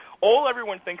the thing. All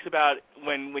everyone thinks about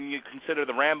when you consider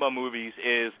the Rambo movies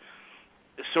is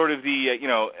sort of the,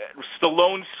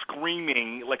 Stallone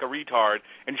screaming like a retard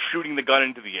and shooting the gun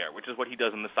into the air, which is what he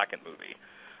does in the second movie.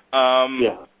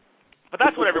 Yeah. But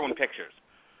that's what everyone pictures.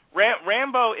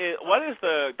 Rambo is, what is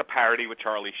the parody with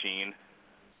Charlie Sheen?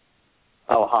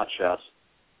 Oh, Hot Shots.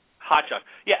 Hot Shots.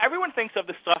 Yeah, everyone thinks of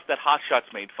the stuff that Hot Shots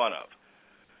made fun of.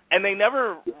 And they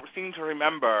never seem to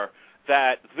remember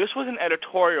that this was an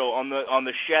editorial on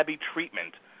the shabby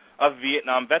treatment of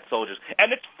Vietnam vet soldiers,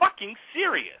 and it's fucking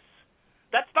serious.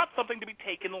 That's not something to be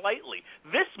taken lightly.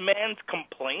 This man's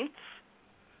complaints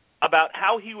about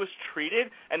how he was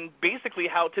treated, and basically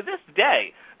how to this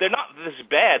day they're not this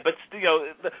bad, but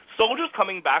the soldiers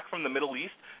coming back from the Middle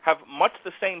East have much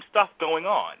the same stuff going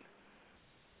on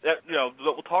that that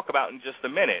we'll talk about in just a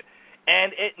minute,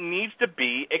 and it needs to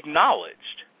be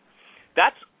acknowledged.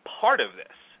 That's part of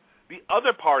this. The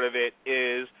other part of it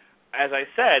is, as I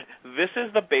said, this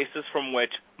is the basis from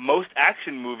which most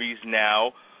action movies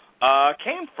now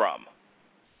came from.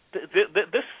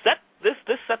 This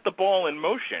set the ball in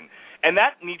motion, and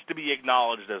that needs to be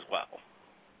acknowledged as well.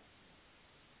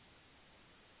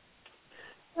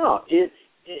 No, it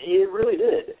really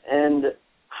did, and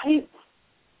I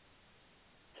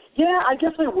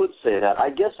guess I would say that. I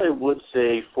guess I would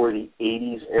say for the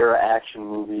 '80s era action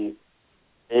movie,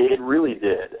 it really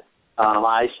did.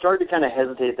 I started to kind of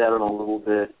hesitate that on a little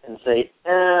bit and say,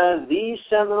 the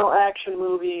seminal action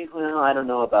movie, well, I don't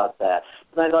know about that.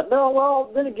 But I thought, no,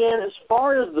 well, then again, as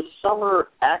far as the summer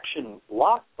action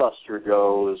blockbuster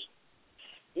goes,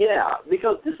 yeah,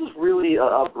 because this is really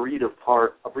a breed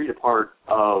apart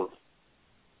of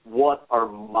what are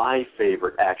my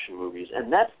favorite action movies,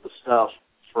 and that's the stuff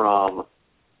from,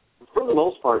 for the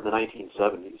most part, the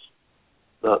 1970s.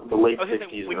 The late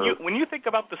 60s. When you think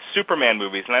about the Superman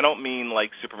movies, and I don't mean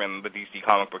like Superman, the DC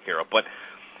comic book hero, but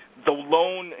the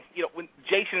lone, when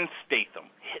Jason Statham,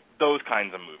 those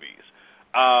kinds of movies.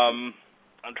 I'm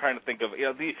trying to think of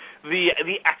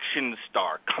the action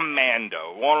star,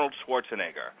 Commando, Arnold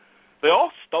Schwarzenegger. They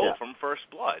all stole from First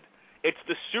Blood. It's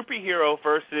the superhero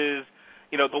versus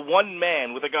the one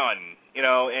man with a gun,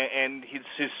 and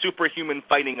his superhuman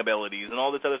fighting abilities and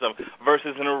all this other stuff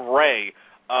versus an array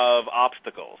of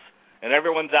obstacles, and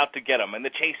everyone's out to get them, and the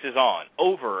chase is on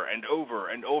over and over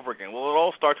and over again. Well, it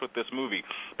all starts with this movie,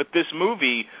 but this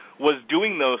movie was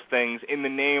doing those things in the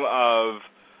name of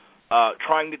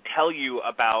trying to tell you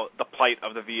about the plight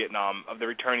of the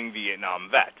returning Vietnam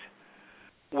vet,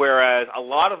 whereas a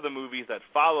lot of the movies that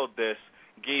followed this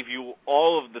gave you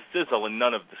all of the sizzle and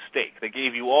none of the steak. They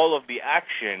gave you all of the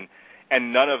action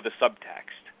and none of the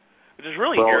subtext, which is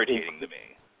really irritating to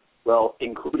me. Well,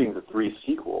 including the 3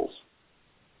 sequels.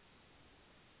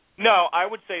 No, I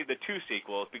would say the 2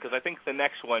 sequels, because I think the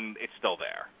next one, it's still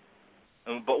there.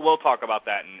 But we'll talk about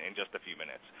that in just a few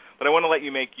minutes. But I want to let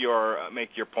you make your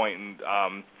point and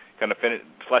kind of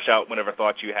flesh out whatever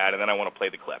thoughts you had, and then I want to play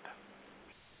the clip.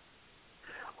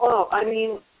 Well, I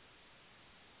mean,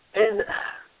 and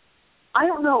I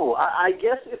don't know. I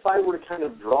guess if I were to kind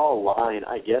of draw a line,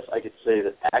 I guess I could say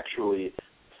that actually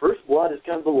First Blood is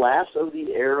kind of the last of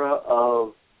the era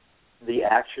of the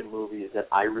action movies that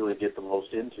I really get the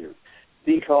most into.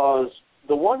 Because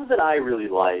the ones that I really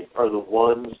like are the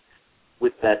ones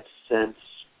with that sense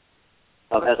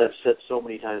of, as I've said so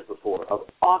many times before, of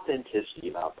authenticity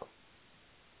about them.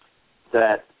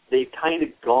 That they've kind of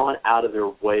gone out of their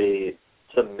way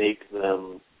to make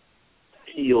them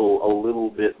feel a little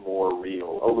bit more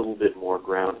real, a little bit more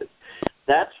grounded.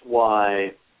 That's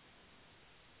why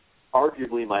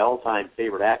arguably my all-time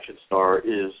favorite action star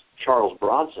is Charles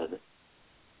Bronson,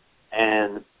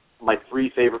 and my 3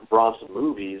 favorite Bronson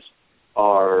movies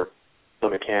are The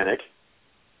Mechanic,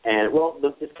 and,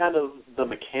 it's kind of The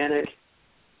Mechanic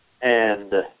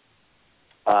and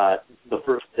The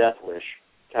First Death Wish,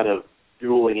 kind of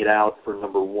dueling it out for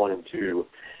number 1 and 2,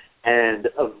 and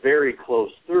a very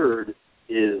close third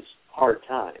is Hard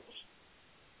Times.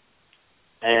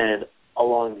 And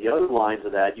along the other lines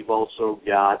of that, you've also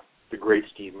got the great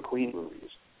Steve McQueen movies,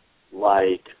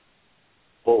 like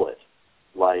Bullet,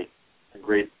 like The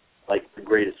Great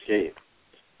Escape.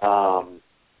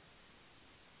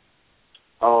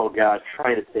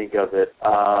 Trying to think of it.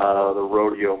 The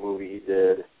rodeo movie he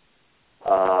did.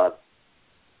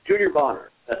 Junior Bonner.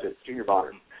 That's it, Junior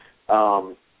Bonner.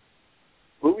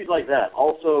 Movies like that.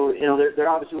 Also, they're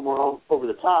obviously more over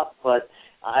the top, but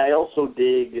I also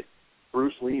dig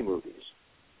Bruce Lee movies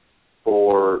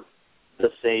for the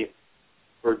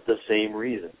same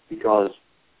reason, because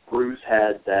Bruce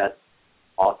had that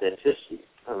authenticity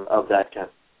of that kind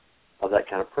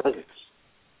of presence.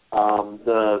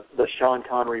 The Sean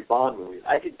Connery Bond movies.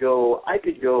 I could go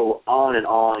on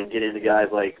and get into guys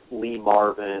like Lee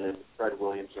Marvin and Fred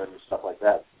Williamson and stuff like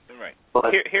that. Right.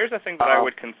 But here's the thing that I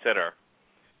would consider.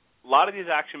 A lot of these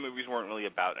action movies weren't really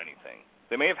about anything.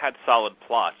 They may have had solid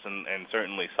plots and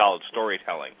certainly solid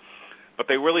storytelling, but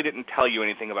they really didn't tell you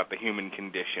anything about the human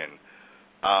condition.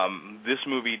 This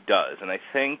movie does, and I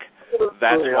think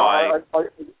that's why...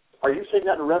 are you saying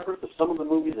that in reference to some of the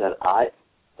movies that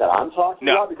I'm talking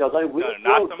about? Because I will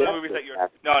not some of the movies that you're.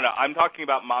 No, I'm talking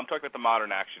about the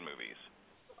modern action movies.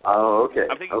 Oh, okay.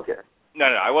 Okay. No,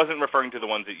 I wasn't referring to the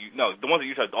ones that you. No, the ones that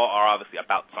you said are obviously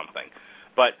about something.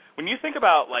 But when you think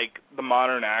about like the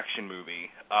modern action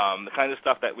movie, the kind of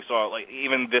stuff that we saw, like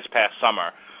even this past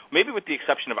summer, maybe with the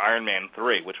exception of Iron Man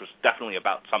 3, which was definitely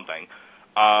about something.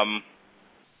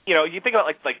 You think about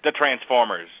like the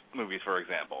Transformers movies, for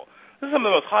example. This is some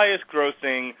of the most highest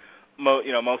grossing,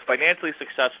 most financially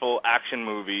successful action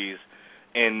movies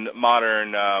in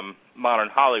modern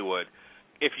Hollywood.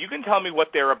 If you can tell me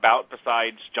what they're about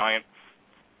besides giant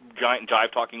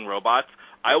jive-talking robots,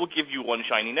 I will give you one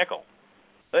shiny nickel.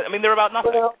 I mean, they're about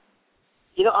nothing. Well,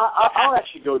 I'll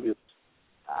actually go to.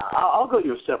 I'll go to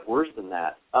a step worse than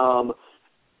that.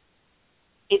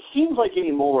 It seems like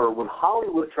anymore when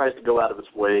Hollywood tries to go out of its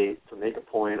way to make a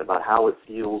point about how it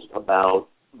feels about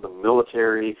the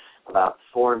military, about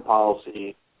foreign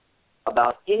policy,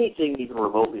 about anything even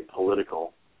remotely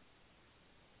political,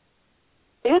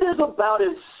 it is about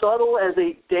as subtle as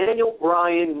a Daniel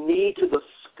Bryan knee to the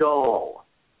skull.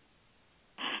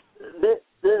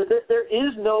 There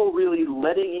is no really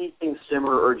letting anything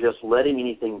simmer or just letting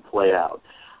anything play out.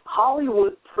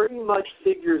 Hollywood pretty much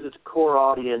figures its core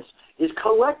audience is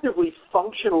collectively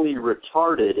functionally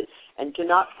retarded and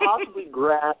cannot possibly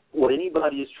grasp what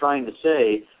anybody is trying to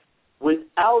say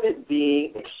without it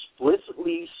being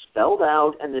explicitly spelled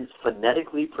out and then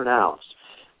phonetically pronounced.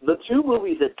 The two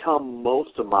movies that come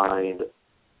most to mind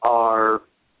are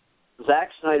Zack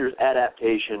Snyder's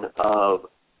adaptation of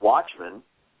Watchmen,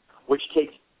 which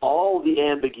takes all the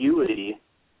ambiguity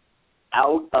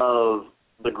out of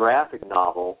the graphic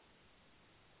novel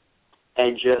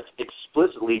and just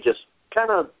explicitly just kind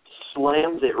of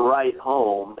slams it right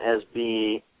home as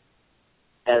being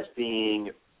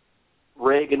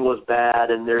Reagan was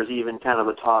bad, and there's even kind of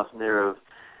a toss in there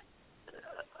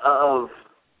of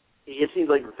it seems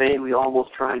like vaguely almost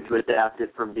trying to adapt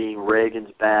it from being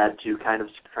Reagan's bad to kind of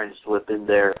trying to slip in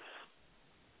there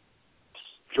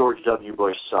George W.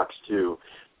 Bush sucks too.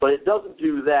 But it doesn't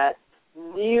do that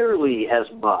nearly as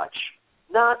much,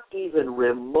 not even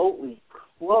remotely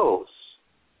close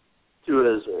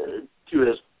to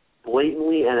as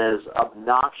blatantly and as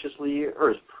obnoxiously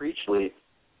or as preachly,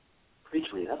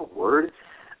 that's a word,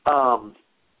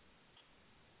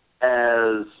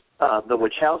 as the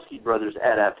Wachowski brothers'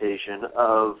 adaptation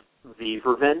of V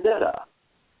for Vendetta.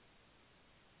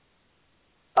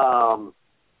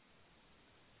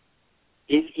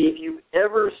 If you've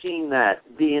ever seen that,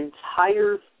 the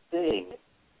entire thing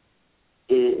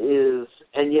is,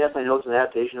 and yes, I know it's an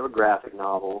adaptation of a graphic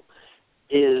novel,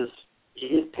 is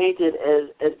painted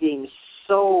as being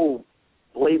so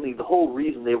blatantly, the whole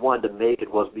reason they wanted to make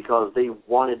it was because they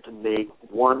wanted to make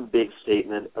one big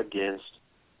statement against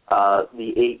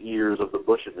the 8 years of the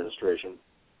Bush administration.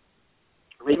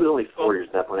 Maybe only 4 years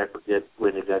at that point. I forget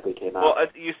when exactly it came out. Well,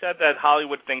 you said that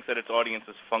Hollywood thinks that its audience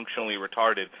is functionally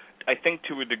retarded. I think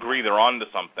to a degree they're onto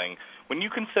something. When you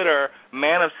consider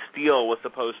Man of Steel was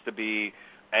supposed to be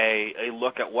a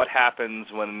look at what happens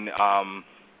when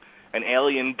an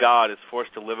alien god is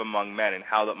forced to live among men and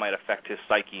how that might affect his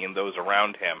psyche and those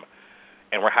around him,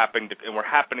 and we're happening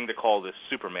to call this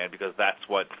Superman because that's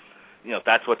what's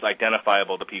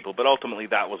identifiable to people, but ultimately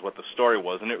that was what the story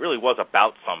was, and it really was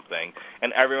about something,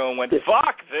 and everyone went,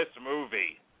 fuck this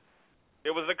movie. It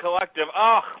was a collective,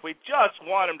 we just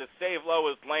want him to save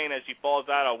Lois Lane as she falls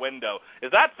out a window.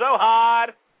 Is that so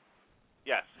hard?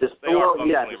 Yes, they are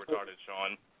functionally retarded,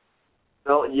 Sean.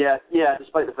 Well, yeah,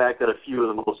 despite the fact that a few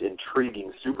of the most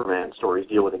intriguing Superman stories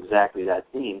deal with exactly that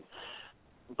theme.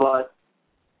 But,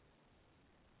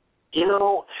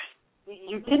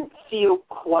 you didn't feel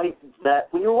quite that.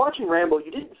 When you were watching Rambo,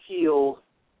 you didn't feel,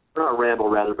 not Rambo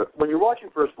rather, but when you're watching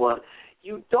First Blood,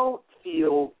 you don't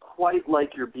feel quite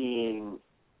like you're being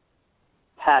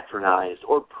patronized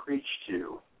or preached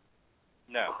to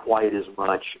quite as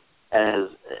much as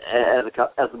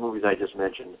the movies I just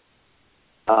mentioned.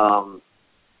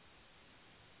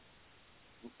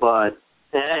 But,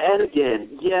 and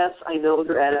again, yes, I know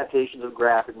they're adaptations of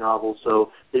graphic novels,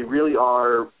 so they really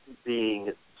are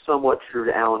being somewhat true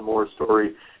to Alan Moore's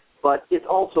story, but it's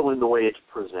also in the way it's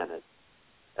presented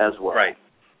as well. Right.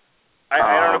 I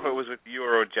don't know if it was with you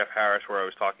or with Jeff Harris where I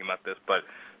was talking about this, but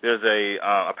there's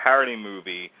a parody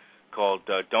movie called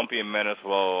Don't Be a Menace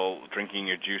While Drinking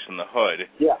Your Juice in the Hood.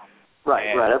 Yeah,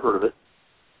 right, I've heard of it.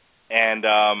 And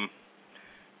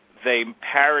they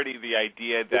parody the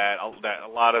idea that a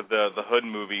lot of the Hood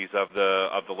movies of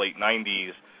the late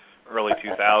 90s, early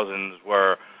 2000s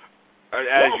were,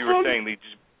 as you were saying,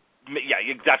 yeah,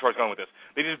 that's where I was going with this.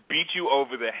 They just beat you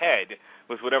over the head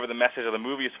with whatever the message of the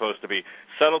movie is supposed to be.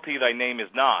 Subtlety thy name is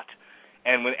not.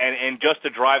 And just to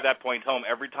drive that point home,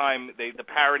 every time the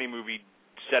parody movie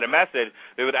said a message,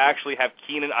 they would actually have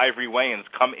Keenan Ivory Wayans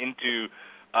come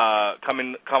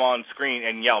on screen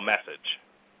and yell message.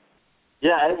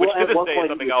 Yeah, which to this one day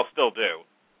point is something I'll still do.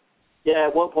 Yeah,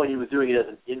 at one point he was doing it as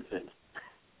an infant.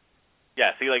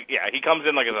 Yeah, he comes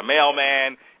in like as a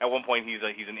mailman. At one point he's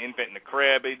an infant in the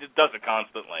crib. He just does it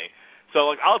constantly.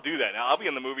 So I'll do that. Now I'll be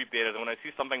in the movie theaters, and when I see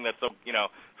something that's so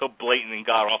blatant and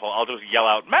god awful, I'll just yell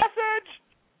out message.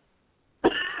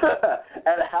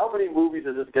 And how many movies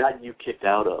has this gotten you kicked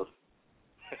out of?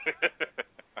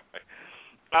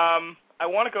 I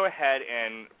want to go ahead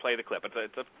and play the clip.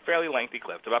 It's a fairly lengthy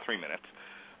clip. It's about 3 minutes.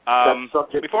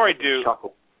 Before I do,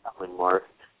 chuckling, Mark.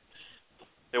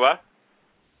 Say what?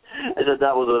 I said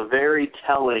that was a very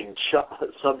telling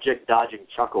subject-dodging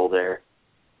chuckle there.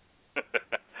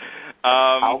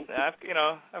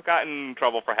 I've gotten in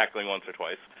trouble for heckling once or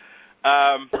twice.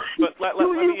 But let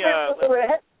me.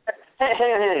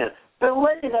 Hang on. But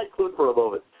let me heckle for a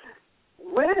moment.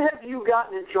 When have you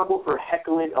gotten in trouble for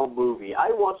heckling a movie? I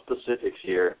want specifics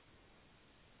here.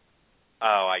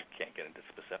 Oh, I can't get into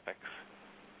specifics.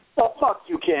 Oh, fuck,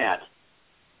 you can't.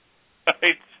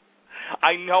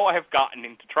 I know I have gotten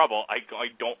into trouble. I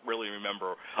don't really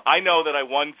remember. I know that I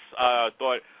once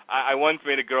I once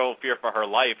made a girl fear for her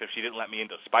life if she didn't let me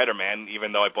into Spider-Man,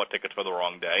 even though I bought tickets for the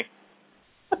wrong day.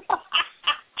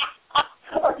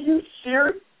 Are you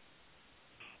serious?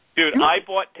 Dude, I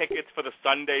bought tickets for the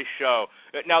Sunday show.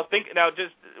 Now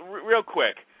just real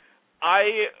quick.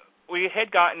 We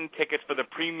had gotten tickets for the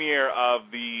premiere of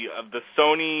the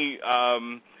Sony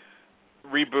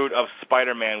reboot of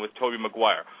Spider-Man with Tobey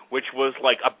Maguire, which was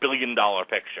like $1 billion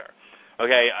picture.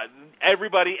 Okay,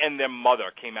 everybody and their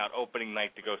mother came out opening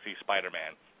night to go see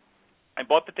Spider-Man. I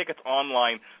bought the tickets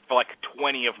online for like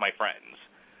 20 of my friends,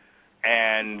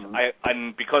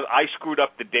 and because I screwed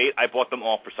up the date, I bought them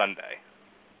all for Sunday.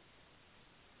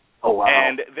 Oh wow!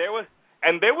 And there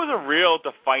was a real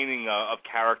defining of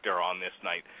character on this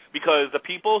night, because the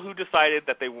people who decided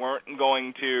that they weren't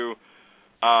going to,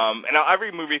 and now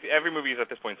every movie is at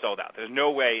this point sold out. There's no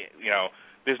way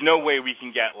we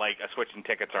can get like a switching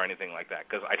tickets or anything like that,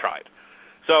 because I tried.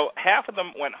 So half of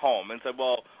them went home and said,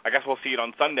 well, I guess we'll see it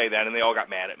on Sunday then, and they all got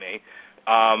mad at me.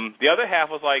 The other half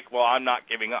was like, well, I'm not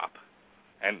giving up,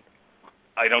 and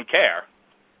I don't care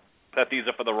that these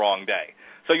are for the wrong day.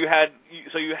 So you had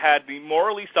the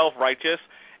morally self-righteous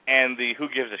and the who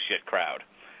gives a shit crowd.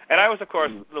 And I was, of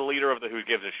course, the leader of the who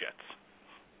gives a shits.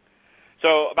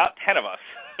 So about 10 of us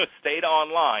stayed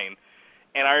online,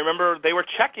 and I remember they were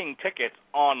checking tickets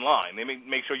online. They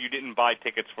make sure you didn't buy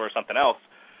tickets for something else.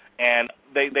 And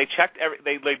they checked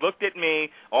they looked at me.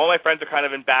 All my friends are kind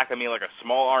of in back of me like a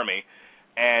small army.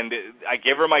 And I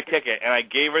gave her my ticket, and I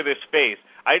gave her this face.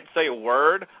 I didn't say a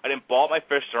word. I didn't ball my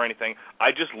fist or anything.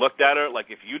 I just looked at her like,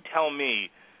 if you tell me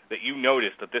that you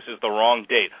noticed that this is the wrong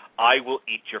date, I will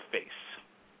eat your face.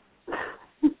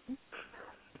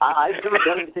 I've never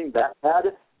done anything that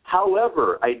bad.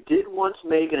 However, I did once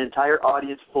make an entire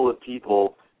audience full of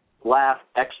people laugh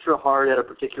extra hard at a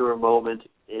particular moment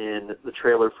in the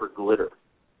trailer for Glitter.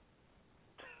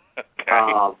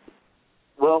 Okay.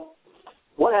 Well,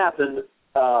 what happened,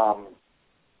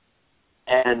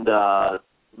 and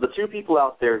the two people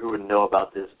out there who would know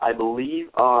about this, I believe,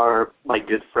 are my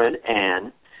good friend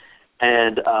Anne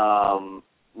and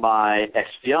my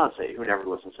ex-fiance, who never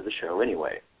listens to the show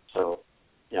anyway. So,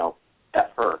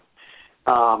 F her.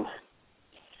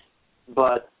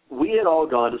 But we had all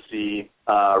gone to see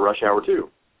Rush Hour 2.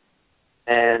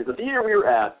 And the theater we were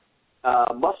at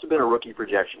must have been a rookie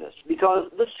projectionist,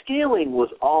 because the scaling was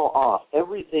all off.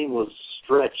 Everything was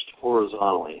stretched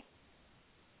horizontally.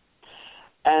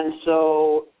 And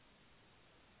so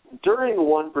during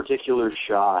one particular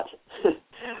shot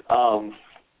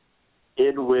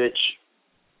in which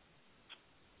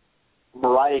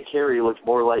Mariah Carey looked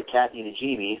more like Kathy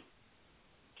Najimy,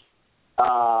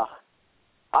 I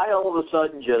all of a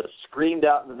sudden just screamed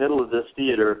out in the middle of this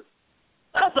theater,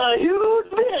 "That's a huge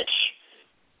bitch!"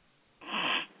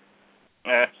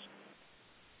 Yes.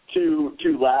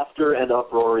 To laughter and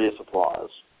uproarious applause.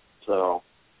 So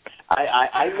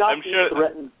I'm not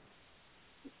threatened.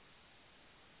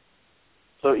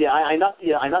 So yeah, I'm not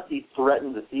the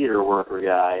threaten the theater worker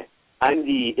guy. I'm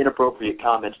the inappropriate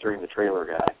comments during the trailer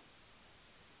guy.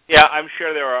 Yeah, I'm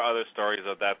sure there are other stories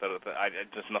of that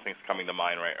just nothing's coming to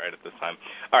mind right at this time.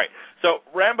 All right, so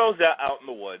Rambo's out in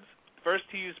the woods. First,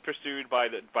 he's pursued by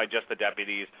just the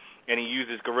deputies, and he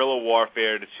uses guerrilla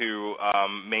warfare to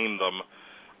maim them.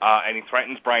 and he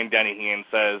threatens Brian Dennehy and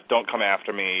says, "Don't come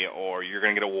after me, or you're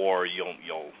going to get a war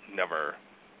you'll never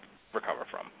recover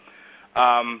from."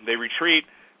 They retreat.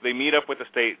 They meet up with the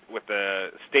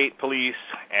state police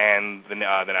and the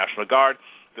National Guard.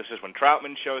 This is when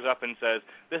Troutman shows up and says,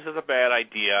 "This is a bad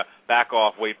idea. Back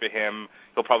off. Wait for him.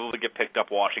 He'll probably get picked up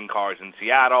washing cars in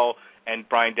Seattle." And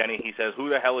Brian Dennehy says, "Who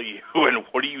the hell are you, and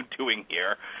what are you doing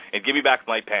here? And give me back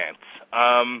my pants."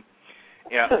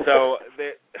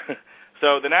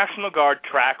 So the National Guard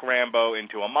track Rambo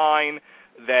into a mine.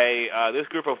 This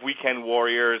group of weekend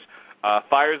warriors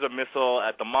fires a missile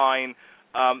at the mine.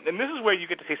 And this is where you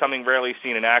get to see something rarely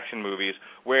seen in action movies,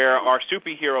 where our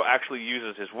superhero actually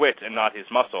uses his wit and not his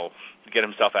muscle to get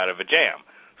himself out of a jam.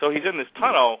 So he's in this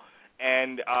tunnel,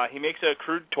 and he makes a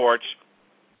crude torch,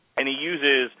 and he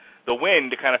uses the wind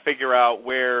to kind of figure out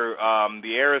where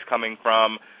the air is coming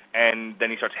from, and then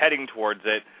he starts heading towards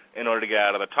it in order to get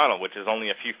out of the tunnel, which is only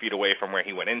a few feet away from where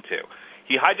he went into.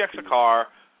 He hijacks a car.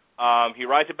 He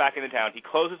rides it back into town. He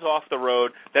closes off the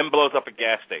road, then blows up a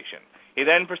gas station. He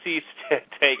then proceeds to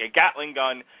take a Gatling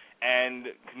gun and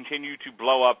continue to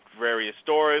blow up various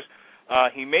stores.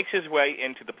 He makes his way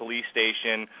into the police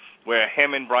station where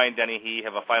him and Brian Dennehy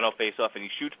have a final face-off, and he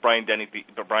shoots Brian Dennehy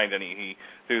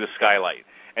through the skylight.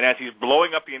 And as he's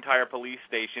blowing up the entire police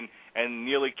station and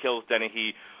nearly kills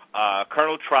Dennehy,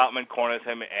 Colonel Troutman corners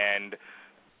him, and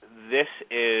this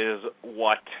is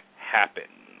what happens.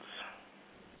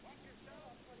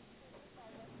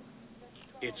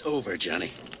 It's over,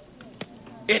 Johnny.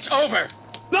 It's over!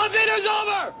 Nothing is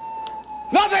over!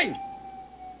 Nothing!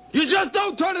 You just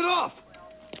don't turn it off!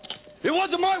 It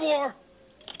wasn't my war.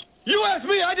 You asked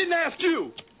me, I didn't ask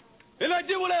you. And I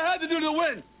did what I had to do to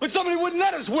win, but somebody wouldn't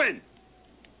let us win.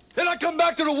 Then I come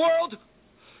back to the world,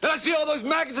 and I see all those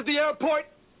maggots at the airport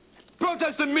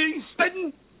protesting me,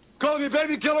 spitting, calling me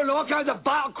baby killer and all kinds of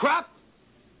vile crap.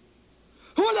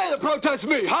 Who are they to protest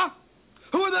me, huh?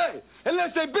 Who are they?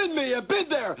 Unless they've been me and been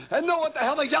there and know what the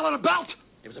hell they're yelling about.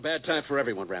 It was a bad time for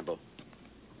everyone, Rambo.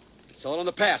 It's all in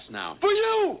the past now. For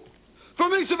you! For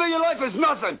me, civilian life is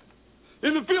nothing.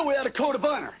 In the field, we had a code of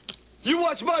honor. You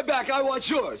watch my back, I watch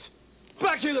yours.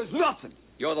 Back here, there's nothing.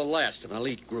 You're the last of an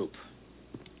elite group.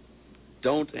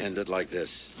 Don't end it like this.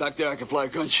 Back there, I could fly a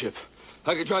gunship.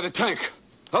 I could drive a tank.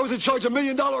 I was in charge of $1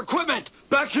 million equipment.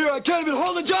 Back here, I can't even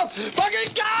hold a job.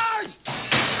 Fucking guards!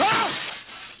 Ah!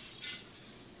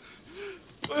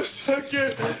 I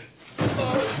can't.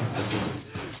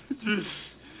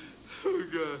 Oh,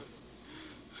 God.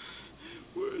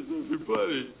 Where's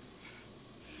everybody?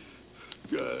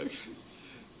 God.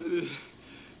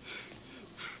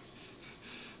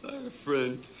 I had a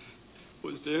friend.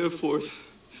 Was the Air Force.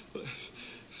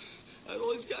 I had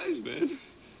all these guys, man.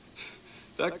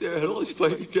 Back there, I had all these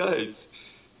fighting guys.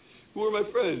 Who were my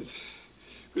friends?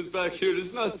 Because back here,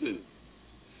 there's nothing.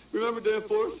 Remember the Air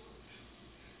Force?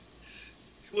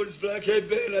 What is black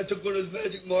headband? I took one of those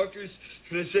magic markers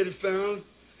and I said it found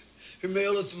and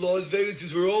mailed us to Las Vegas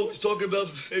because we're always talking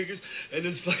about Vegas and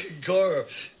this fucking car,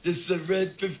 this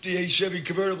red 58 Chevy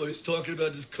convertible. He's talking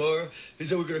about this car. He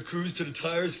said we're going to cruise till the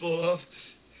tires fall off.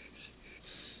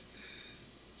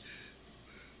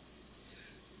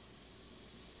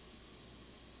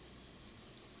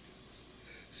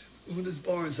 When this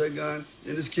bar in Saigon,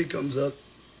 and this kid comes up,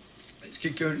 this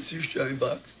kid carrying a shoe-shine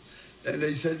box. And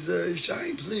he says,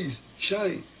 shine, please,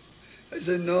 shine. I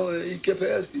said, no. And he kept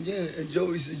asking, yeah. And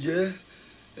Joey said, yeah.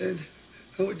 And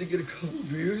I went to get a couple of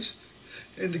beers.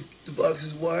 And the box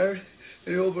is wired.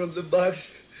 And he opened up the box,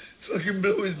 fucking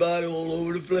blew his body all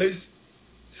over the place.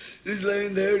 He's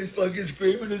laying there, and he's fucking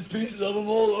screaming. There's pieces of him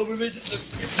all over me. Just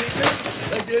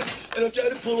like this. And I'm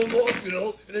trying to pull him off, you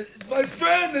know. And it's my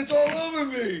friend that's all over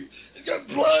me. He's got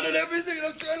blood and everything, and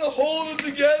I'm trying to hold him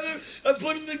together. I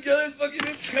put him together, fucking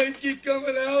his can't keep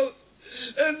coming out.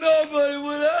 And nobody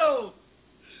would help.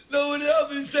 Nobody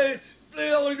helped me say,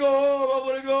 please, I want to go home. I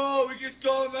want to go home. He keeps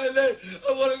calling my leg.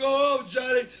 I want to go home,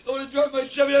 Johnny. I want to drive my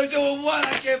Chevy. I said, well, what?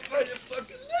 I can't find your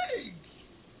fucking leg.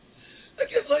 I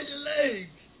can't find your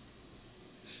leg.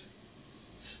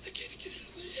 I can't get it out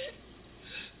of my head.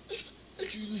 I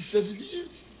can do 7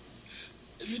 years.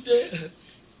 Every day.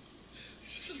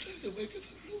 Sometimes I wake up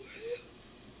and I don't know where I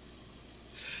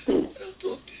am. I don't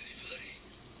talk to anybody.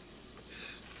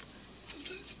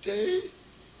 Sometimes a day.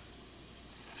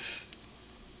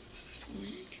 Sometimes a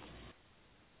week.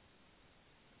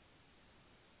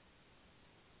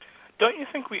 Don't you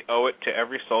think we owe it to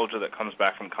every soldier that comes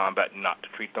back from combat not to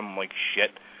treat them like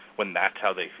shit when that's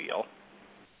how they feel?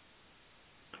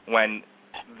 When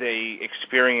they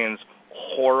experience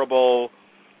horrible,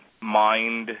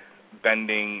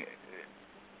 mind-bending,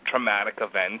 traumatic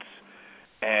events,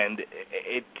 And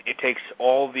it takes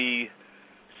all the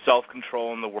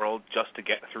self-control in the world just to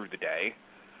get through the day.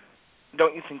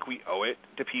 Don't you think we owe it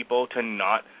to people to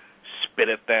not spit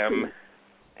at them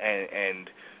and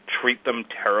treat them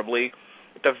terribly?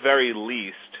 At the very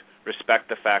least, respect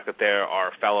the fact that there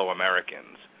are fellow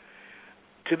Americans.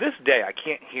 To this day, I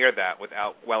can't hear that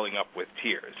without welling up with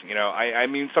tears. You know, I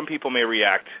mean, some people may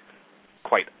react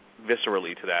quite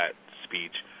viscerally to that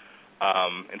speech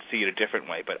and see it a different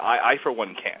way, but I for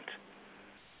one, can't.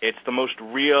 It's the most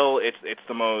real, it's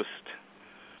the most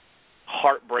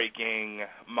heartbreaking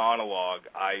monologue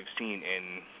I've seen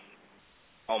in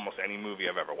almost any movie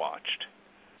I've ever watched.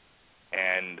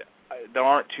 And there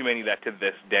aren't too many that to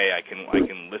this day I can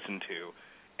listen to,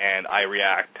 and I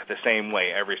react the same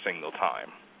way every single time.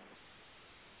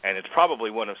 And it's probably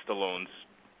one of Stallone's,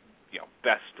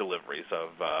 best deliveries of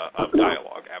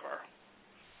dialogue ever.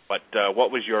 But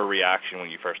what was your reaction when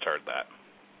you first heard that?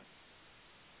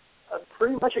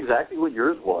 Pretty much exactly what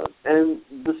yours was. And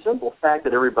the simple fact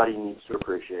that everybody needs to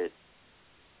appreciate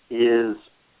is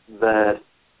that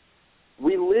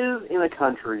we live in a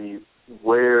country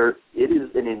where it is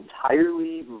an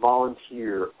entirely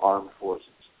volunteer armed forces.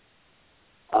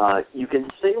 You can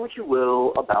say what you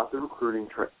will about the recruiting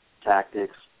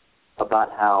tactics, about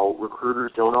how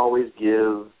recruiters don't always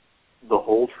give the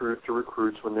whole truth to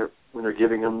recruits when they're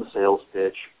giving them the sales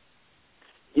pitch.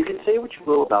 You can say what you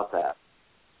will about that.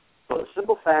 But the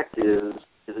simple fact is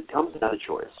it comes down to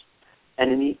choice.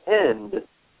 And in the end,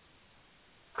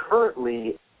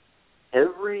 currently,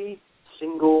 every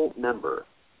single member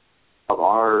of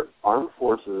our armed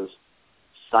forces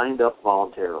signed up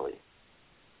voluntarily.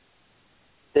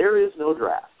 There is no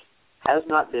draft. Has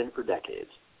not been for decades.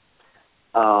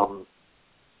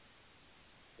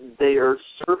 They are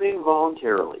serving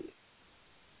voluntarily,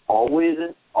 always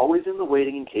in the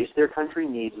waiting in case their country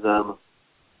needs them,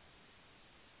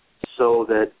 so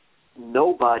that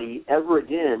nobody ever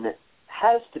again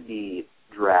has to be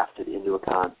drafted into a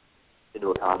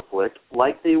conflict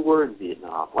like they were in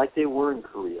Vietnam, like they were in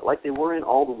Korea, like they were in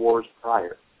all the wars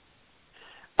prior.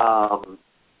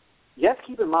 You have to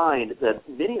keep in mind that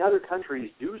many other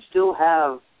countries do still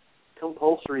have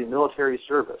compulsory military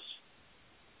service.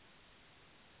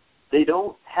 They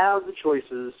don't have the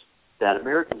choices that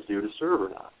Americans do to serve or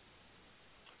not.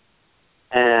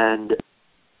 And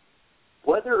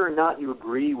whether or not you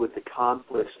agree with the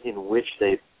conflicts in which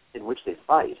they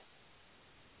fight,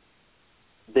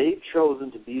 they've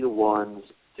chosen to be the ones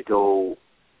to go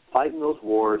fight in those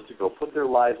wars, to go put their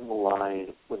lives on the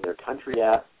line when their country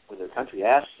asks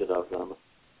it of them,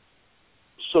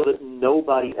 so that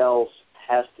nobody else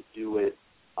has to do it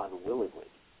unwillingly.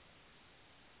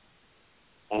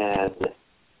 And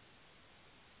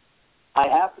I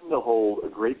happen to hold a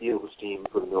great deal of esteem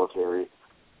for the military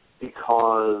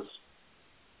because,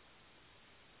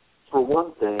 for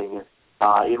one thing,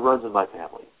 it runs in my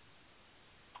family.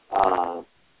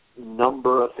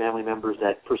 Number of family members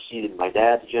that preceded my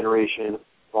dad's generation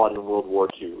fought in World War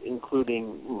II,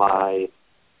 including my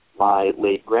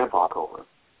late grandpa Comer.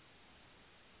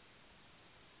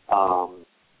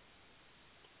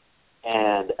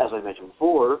 And as I mentioned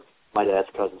before, my dad's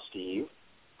cousin Steve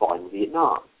fought in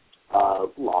Vietnam,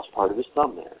 lost part of his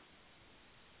thumb there.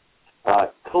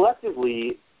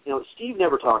 Collectively, Steve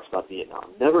never talks about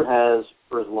Vietnam, never has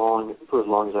for as long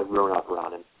as I've grown up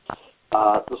around him.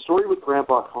 The story with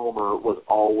Grandpa Comer was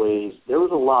always, there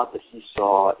was a lot that he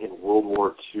saw in World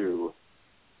War II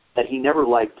that he never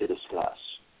liked to discuss.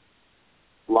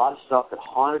 A lot of stuff that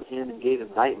haunted him and gave him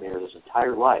nightmares his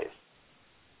entire life.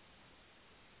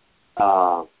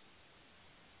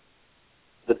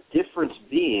 The difference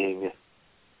being,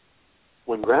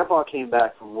 when Grandpa came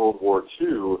back from World War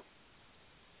II,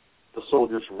 the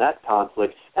soldiers from that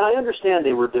conflict, and I understand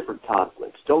they were different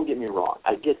conflicts, don't get me wrong,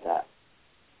 I get that.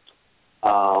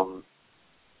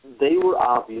 They were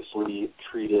obviously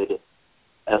treated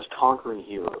as conquering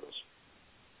heroes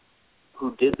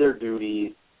who did their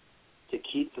duty to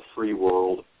keep the free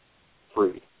world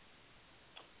free.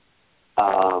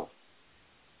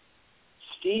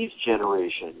 Steve's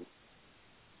generation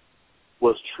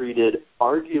was treated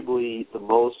arguably the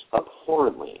most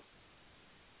abhorrently,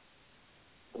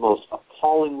 the most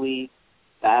appallingly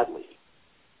badly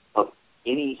of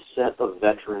any set of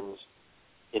veterans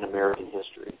in American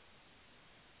history.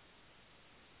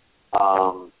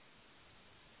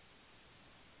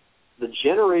 The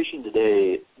generation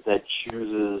today that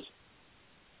chooses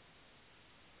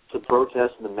to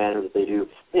protest in the manner that they do,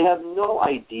 they have no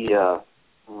idea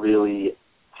really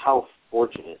how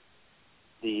fortunate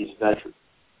these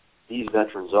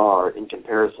veterans are in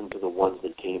comparison to the ones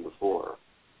that came before.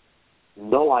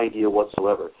 No idea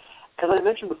whatsoever. as I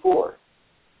mentioned before,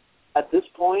 at this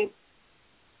point,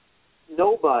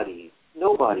 nobody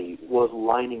was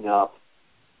lining up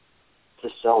to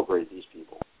celebrate these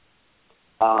people.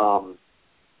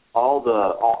 All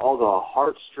the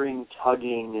heartstring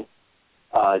tugging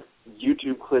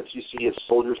YouTube clips you see of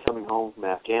soldiers coming home from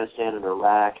Afghanistan and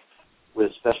Iraq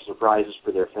with special surprises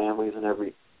for their families and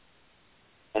everything.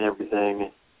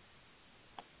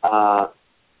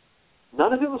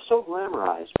 None of it was so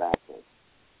glamorized back then.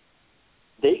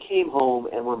 They came home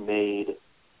and were made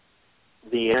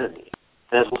the enemy.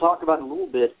 And as we'll talk about in a little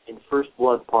bit in First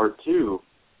Blood Part 2,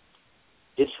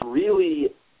 it's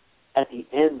really at the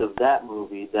end of that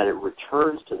movie that it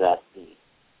returns to that theme,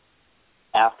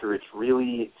 after it's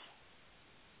really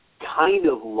kind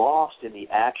of lost in the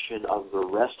action of the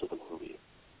rest of the movie.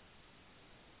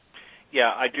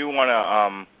 Yeah, I do want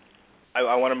to.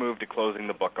 I want to move to closing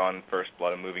the book on First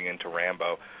Blood and moving into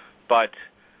Rambo, but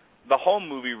the whole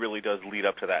movie really does lead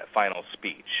up to that final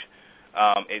speech.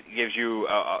 It gives you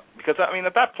because I mean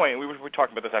at that point we were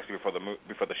talking about this actually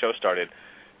before the show started,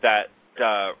 that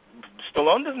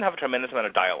Stallone doesn't have a tremendous amount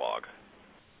of dialogue.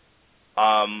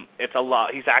 It's a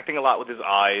lot. He's acting a lot with his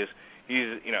eyes.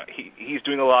 He's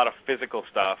doing a lot of physical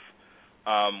stuff,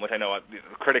 which I know the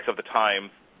critics of the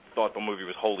time thought the movie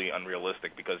was wholly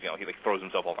unrealistic because he like throws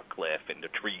himself off a cliff into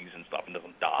trees and stuff and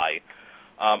doesn't die.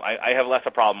 I have less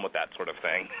a problem with that sort of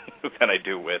thing than I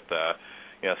do with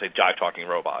say jive talking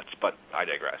robots, but I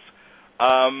digress.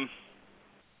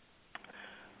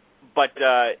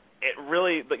 It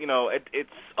really,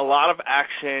 it's a lot of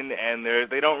action, and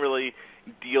they don't really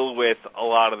deal with a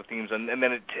lot of the themes, and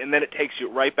then it takes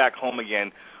you right back home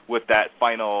again with that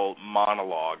final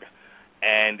monologue,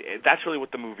 and that's really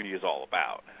what the movie is all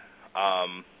about.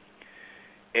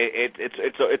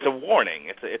 It's a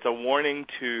warning. It's a warning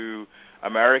to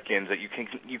Americans that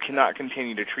you cannot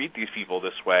continue to treat these people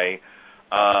this way,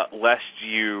 lest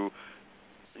you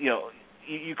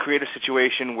create a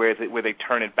situation where they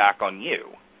turn it back on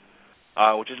you.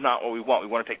 Which is not what we want.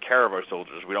 We want to take care of our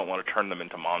soldiers. We don't want to turn them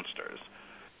into monsters.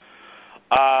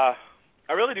 I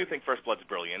really do think First Blood's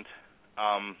brilliant.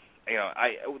 I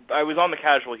was on the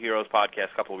Casual Heroes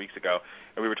podcast a couple of weeks ago,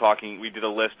 and we did a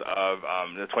list of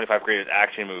the 25 greatest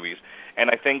action movies, and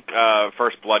I think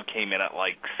First Blood came in at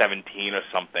like 17 or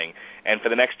something, and for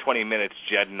the next 20 minutes,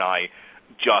 Jed and I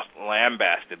just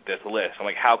lambasted this list. I'm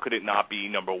like, how could it not be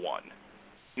number one?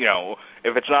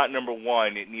 If it's not number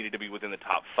one, it needed to be within the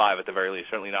top 5 at the very least,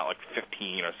 certainly not like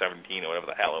 15 or 17 or whatever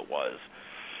the hell it was.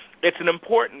 It's an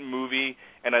important movie,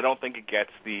 and I don't think it gets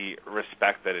the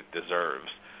respect that it deserves.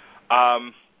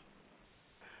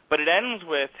 But it ends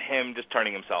with him just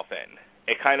turning himself in.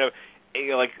 It kind of,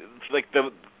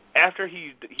 after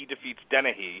he defeats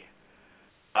Dennehy,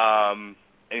 and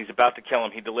he's about to kill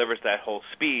him, he delivers that whole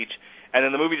speech, and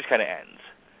then the movie just kind of ends.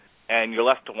 And you're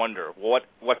left to wonder what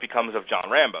becomes of John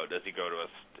Rambo. Does he go to a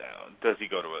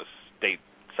state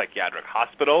psychiatric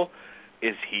hospital?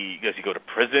 Does he go to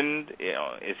prison?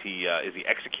 Is he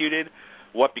executed?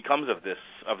 What becomes of this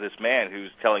man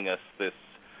who's telling us this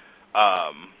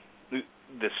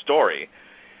story?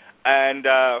 And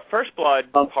First Blood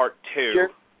Part 2.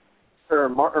 Sure.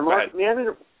 Mark, may I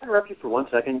interrupt you for 1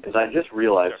 second, because I just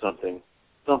realized something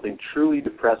truly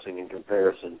depressing in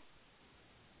comparison.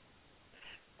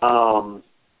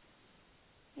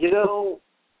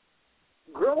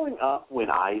 Growing up when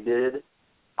I did,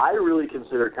 I really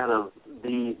consider kind of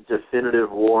the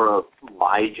definitive war of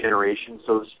my generation,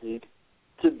 so to speak,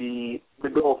 to be the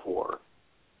Gulf War,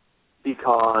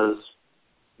 because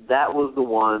that was the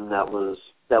one that was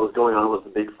going on, was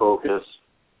the big focus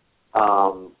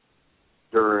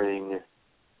during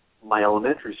my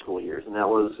elementary school years, and that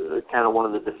was kind of one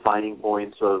of the defining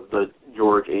points of the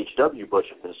George H.W. Bush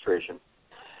administration.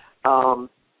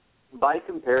 By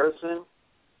comparison,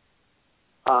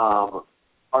 our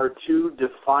 2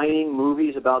 defining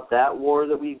movies about that war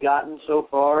that we've gotten so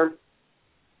far,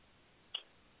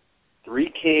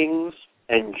 Three Kings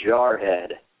and Jarhead.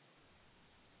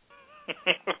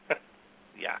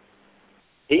 Yeah.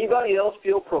 Anybody else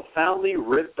feel profoundly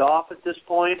ripped off at this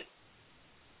point?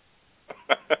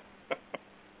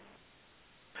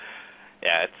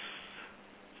 Yeah, it's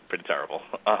pretty terrible.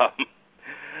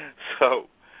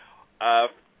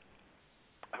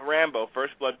 Rambo,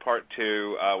 First Blood Part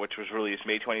 2, which was released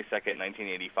May 22nd,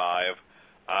 1985,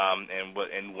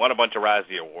 and won a bunch of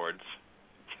Razzie Awards.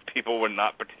 People were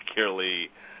not particularly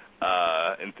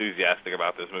enthusiastic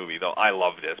about this movie, though I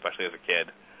loved it, especially as a kid.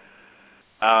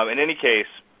 In any case,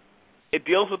 it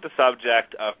deals with the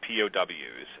subject of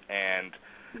POWs, and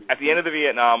at the end of the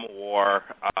Vietnam War,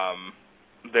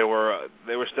 they were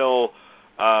still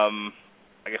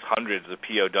I guess, hundreds of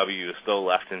POWs still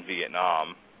left in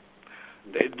Vietnam.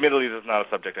 Admittedly, this is not a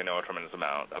subject I know a tremendous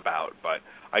amount about, but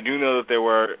I do know that there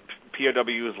were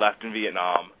POWs left in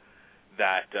Vietnam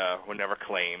that were never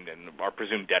claimed and are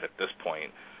presumed dead at this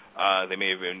point. They may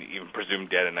have been even presumed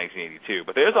dead in 1982.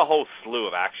 But there's a whole slew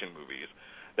of action movies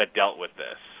that dealt with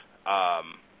this.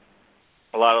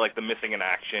 A lot of, like, the Missing in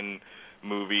Action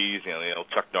movies, you know,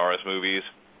 Chuck Norris movies,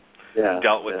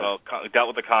 dealt with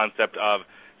the concept of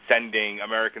sending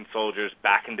American soldiers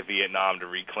back into Vietnam to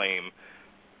reclaim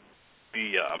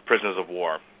the prisoners of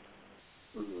war.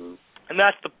 Mm-hmm. And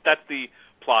that's the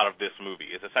plot of this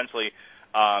movie. Is essentially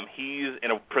he's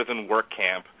in a prison work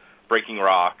camp breaking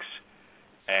rocks,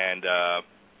 and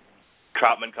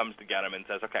Troutman comes to get him and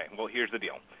says, "Okay, well, here's the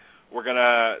deal.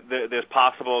 There's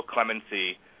possible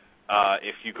clemency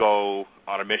if you go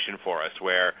on a mission for us,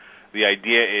 where the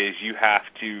idea is you have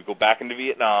to go back into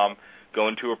Vietnam, go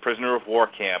into a prisoner of war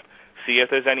camp, see if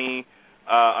there's any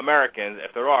Americans.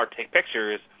 If there are, take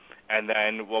pictures, and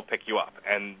then we'll pick you up."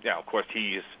 And, you know, of course,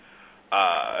 he's,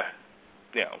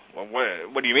 you know,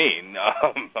 what do you mean?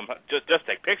 Just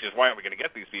take pictures. Why aren't we going to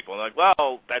get these people? And they're like,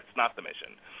 well, that's not the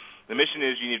mission. The mission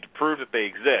is you need to prove that they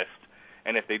exist,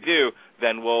 and if they do,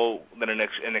 then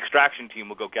an extraction team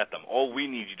will go get them. All we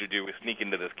need you to do is sneak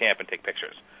into this camp and take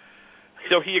pictures.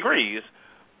 So he agrees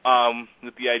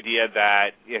with the idea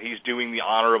that, you know, he's doing the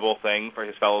honorable thing for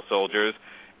his fellow soldiers,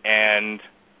 and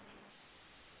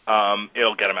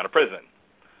it'll get him out of prison.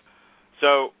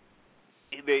 So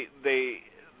they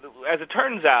as it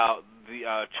turns out,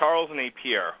 the Charles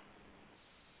Napier,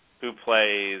 who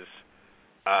plays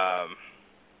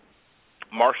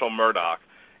Marshall Murdoch,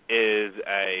 is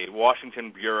a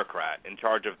Washington bureaucrat in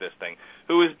charge of this thing,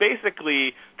 who is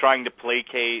basically trying to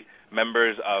placate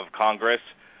members of Congress.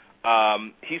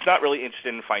 He's not really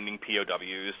interested in finding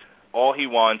POWs. All he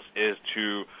wants is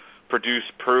to produce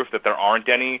proof that there aren't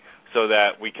any so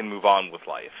that we can move on with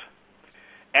life.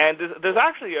 And there's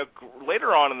actually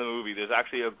later on in the movie, there's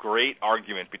actually a great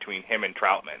argument between him and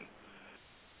Troutman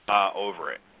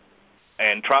over it.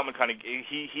 And Troutman kind of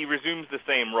he resumes the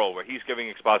same role where he's giving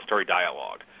expository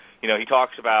dialogue. You know, he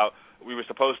talks about we were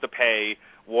supposed to pay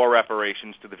war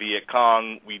reparations to the Viet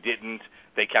Cong. We didn't.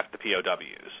 They kept the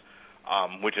POWs,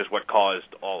 which is what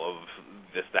caused all of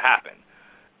this to happen.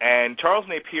 And Charles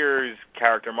Napier's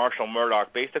character, Marshall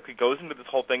Murdoch, basically goes into this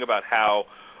whole thing about how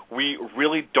we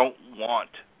really don't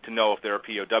want to know if there are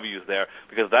POWs there,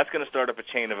 because that's going to start up a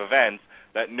chain of events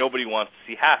that nobody wants to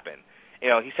see happen. You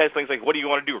know, he says things like, what do you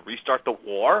want to do, restart the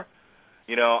war?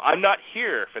 You know, I'm not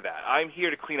here for that. I'm here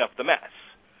to clean up the mess.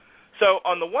 So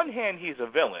on the one hand, he's a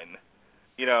villain.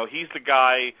 You know, he's the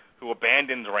guy who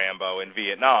abandons Rambo in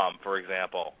Vietnam, for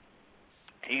example.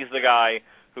 He's the guy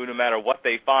who, no matter what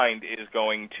they find, is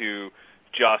going to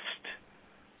just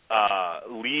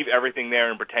leave everything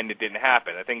there and pretend it didn't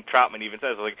happen. I think Troutman even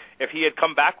says, like, if he had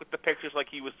come back with the pictures like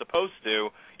he was supposed to,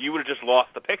 you would have just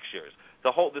lost the pictures.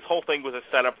 This whole thing was a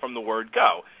setup from the word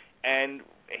go. And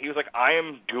he was like, I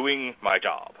am doing my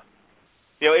job.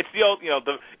 You know, it's the old, you know,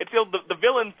 the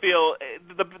villain feel,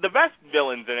 the best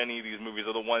villains in any of these movies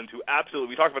are the ones who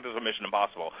absolutely, we talked about this on Mission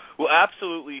Impossible, who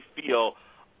absolutely feel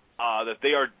that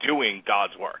they are doing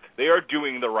God's work. They are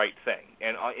doing the right thing.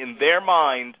 And in their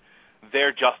mind,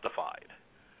 they're justified.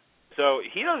 So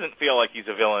he doesn't feel like he's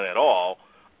a villain at all.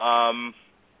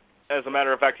 As a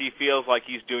matter of fact, he feels like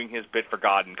he's doing his bit for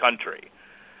God and country.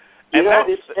 And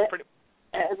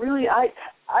really, I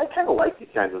kind of like these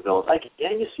kinds of villains.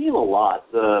 And you see them a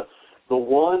lot. The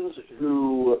ones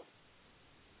who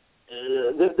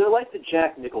they're like the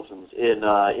Jack Nicholsons in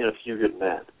A Few Good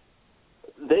Men.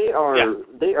 They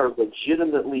are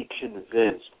legitimately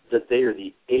convinced that they are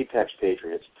the apex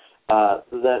patriots.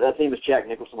 That famous Jack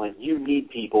Nicholson line, "You need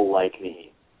people like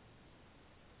me."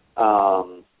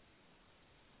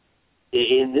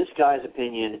 In this guy's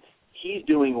opinion, he's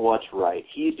doing what's right.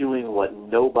 He's doing what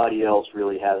nobody else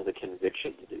really has the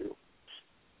conviction to do.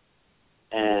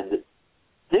 And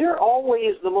they're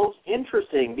always the most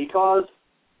interesting because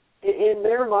in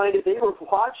their mind, if they were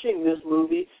watching this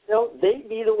movie, you know, they'd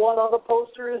be the one on the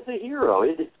poster as the hero.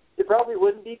 It probably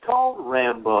wouldn't be called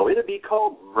Rambo. It'd be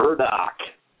called Murdoch.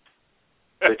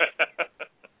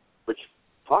 Which,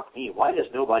 fuck me, why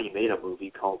has nobody made a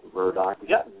movie called Murdoch? We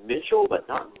got Mitchell, but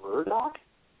not Murdoch?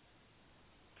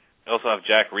 We also have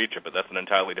Jack Reacher, but that's an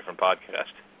entirely different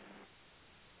podcast.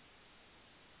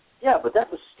 Yeah, but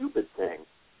that's a stupid thing.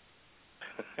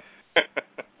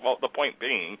 Well, the point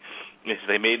being is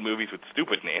they made movies with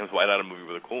stupid names. Why not a movie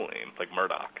with a cool name, like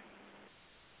Murdoch?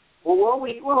 Well,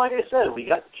 like I said, we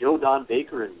got Joe Don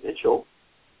Baker and Mitchell.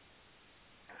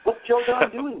 What's Joe Don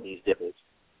doing these days?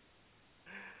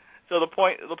 So the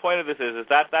point of this is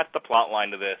that's the plot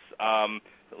line to this.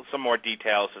 Some more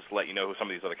details just to let you know who some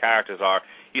of these other characters are.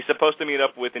 He's supposed to meet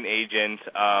up with an agent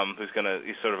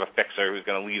he's sort of a fixer who's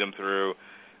gonna lead him through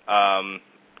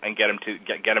and get him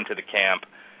to the camp,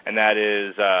 and that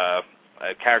is a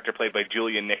character played by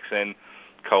Julia Nixon,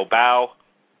 Ko Bao,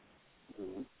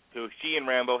 who she and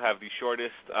Rambo have the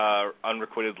shortest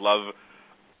unrequited love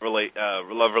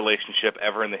relationship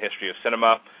ever in the history of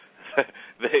cinema.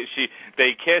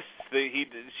 They kiss.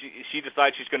 She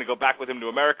decides she's going to go back with him to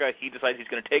America. He decides he's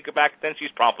going to take her back. Then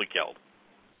she's promptly killed.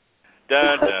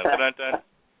 Dun dun dun dun.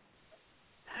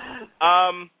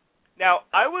 Now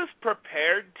I was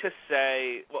prepared to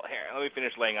say, well, here, let me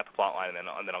finish laying out the plot line, and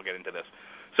then I'll get into this.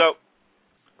 So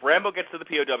Rambo gets to the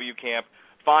POW camp,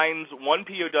 finds one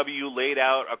POW laid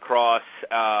out across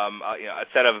a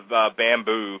set of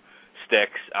bamboo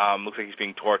sticks. Looks like he's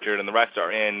being tortured, and the rest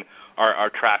are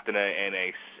trapped in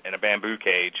a bamboo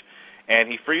cage. And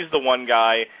he frees the one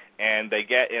guy, and they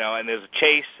get and there's a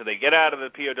chase. So they get out of the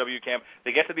POW camp.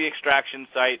 They get to the extraction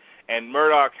site, and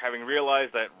Murdoch, having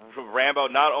realized that Rambo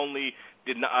not only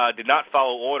did not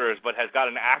follow orders, but has got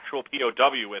an actual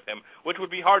POW with him, which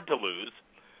would be hard to lose,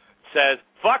 says,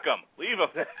 "Fuck him, leave him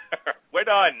there. We're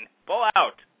done. Pull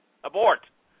out, abort."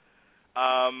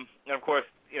 And of course,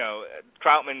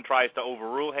 Troutman tries to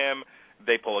overrule him.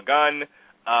 They pull a gun.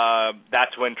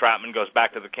 That's when Troutman goes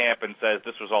back to the camp and says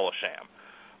this was all a sham.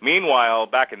 Meanwhile,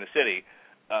 back in the city,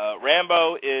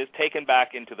 Rambo is taken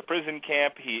back into the prison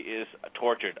camp. He is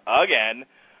tortured again.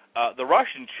 The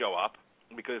Russians show up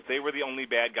because they were the only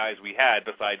bad guys we had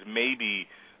besides maybe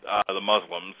the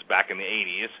Muslims back in the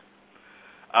 80s.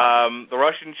 The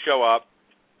Russians show up,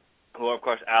 who are, of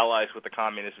course, allies with the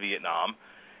communist Vietnam,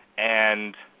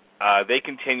 and they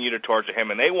continue to torture him,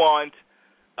 and they want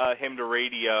him to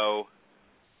radio.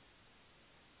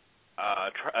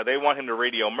 They want him to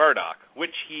radio Murdoch,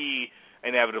 which he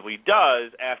inevitably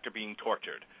does after being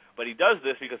tortured. But he does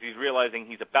this because he's realizing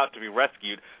he's about to be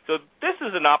rescued. So this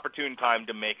is an opportune time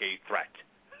to make a threat.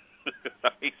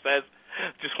 He says,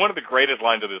 just one of the greatest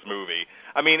lines of this movie.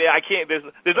 I mean, I can't.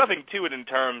 There's nothing to it in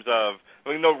terms of.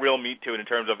 No real meat to it in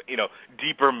terms of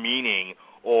deeper meaning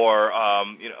or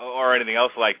or anything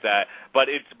else like that. But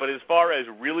as far as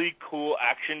really cool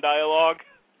action dialogue,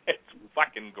 it's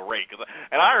fucking great.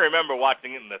 And I remember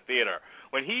watching it in the theater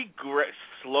when he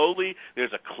slowly.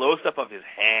 There's a close up of his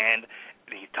hand.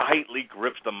 And he tightly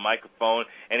grips the microphone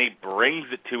and he brings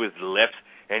it to his lips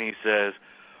and he says,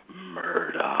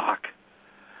 "Murdoch,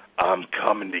 I'm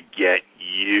coming to get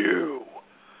you."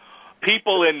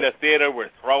 People in the theater were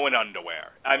throwing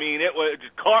underwear. I mean, it was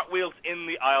cartwheels in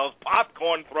the aisles,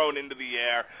 popcorn thrown into the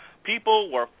air. People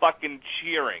were fucking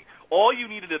cheering. All you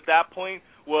needed at that point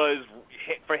was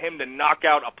for him to knock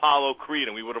out Apollo Creed,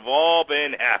 and we would have all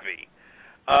been happy.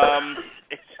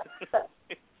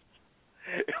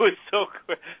 It was so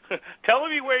good. "Tell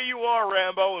me where you are,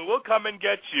 Rambo, and we'll come and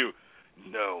get you."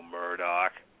 "No,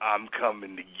 Murdoch, I'm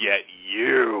coming to get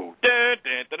you." Dun,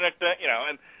 dun, dun, dun,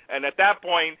 dun, and at that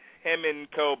point, him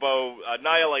and Kobo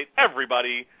annihilate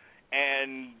everybody,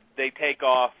 and they take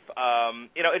off.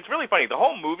 It's really funny. The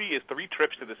whole movie is 3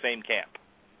 trips to the same camp.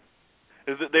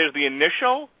 There's the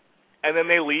initial, and then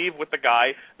they leave with the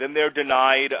guy. Then they're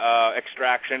denied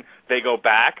extraction. They go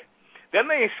back. Then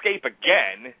they escape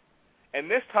again, and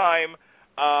this time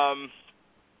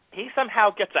he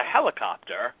somehow gets a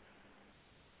helicopter.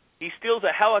 He steals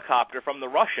a helicopter from the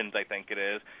Russians, I think it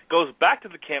is, goes back to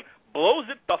the camp, blows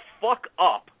it the fuck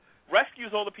up,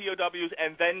 rescues all the POWs,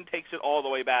 and then takes it all the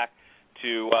way back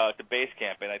to base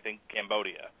camp in, I think,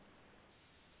 Cambodia.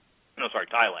 No, sorry,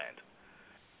 Thailand.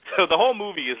 So the whole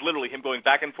movie is literally him going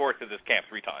back and forth to this camp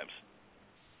 3 times.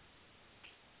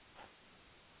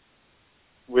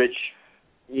 Which,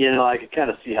 I could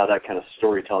kind of see how that kind of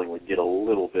storytelling would get a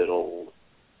little bit old.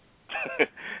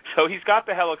 So he's got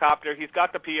the helicopter, he's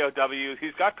got the POWs,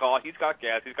 he's got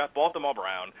gas, he's got Baltimore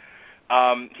Brown.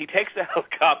 He takes the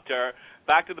helicopter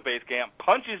back to the base camp,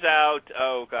 punches out,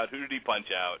 oh God, who did he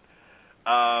punch out?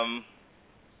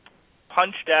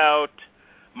 Punched out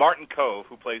Martin Kove,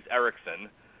 who plays Erickson.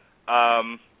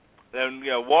 Then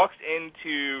walks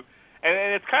into,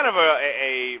 and it's kind of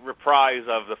a reprise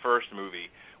of the first movie,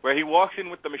 where he walks in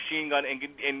with the machine gun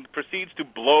and proceeds to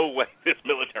blow away this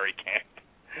military camp.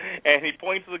 And he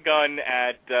points the gun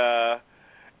at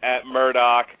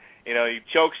Murdoch. He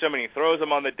chokes him and he throws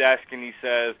him on the desk and he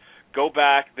says, "Go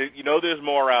back. There's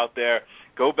more out there.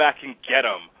 Go back and get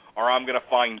him, or I'm gonna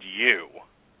find you."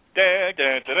 Da,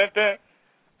 da, da, da,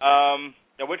 da.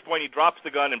 At which point he drops the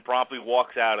gun and promptly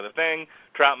walks out of the thing.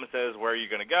 Troutman says, "Where are you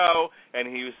gonna go?" And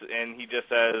he just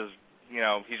says,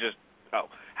 he's just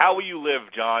how will you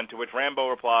live, John? To which Rambo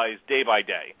replies, day by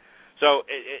day. So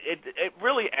it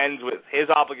really ends with his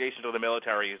obligation to the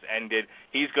military is ended.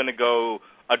 He's going to go.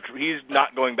 He's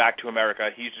not going back to America.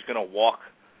 He's just going to walk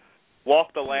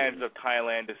the lands of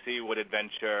Thailand to see what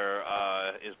adventure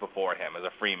is before him as a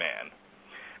free man.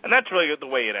 And that's really the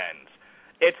way it ends.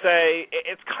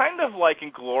 It's kind of like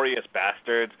Inglourious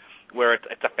Bastards, where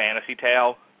it's a fantasy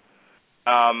tale.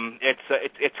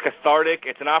 It's cathartic.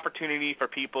 It's an opportunity for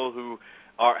people who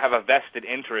have a vested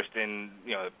interest in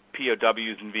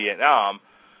POWs in Vietnam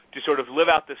to sort of live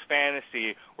out this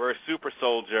fantasy where a super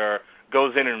soldier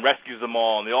goes in and rescues them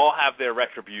all, and they all have their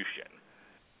retribution.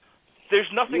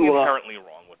 There's nothing inherently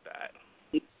wrong with that.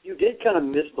 You did kind of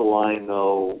miss the line,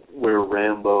 though, where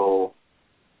Rambo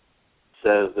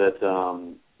says that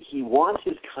he wants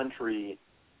his country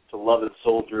to love its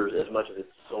soldiers as much as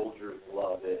its soldiers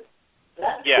love it.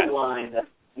 That's the line that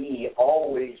he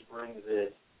always brings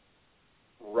it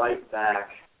right back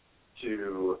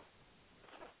to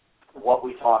what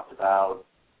we talked about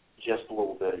just a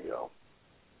little bit ago,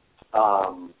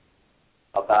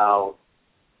 about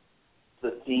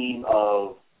the theme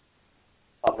of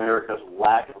America's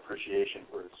lack of appreciation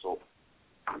for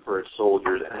its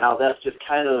soldiers, and how that's just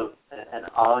kind of an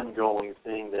ongoing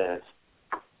thing that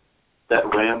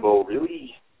Rambo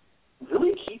really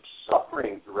keeps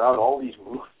suffering throughout all these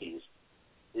movies.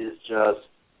 Is just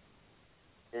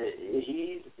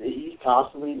he's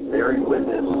constantly bearing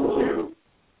witness to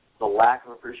the lack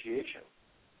of appreciation.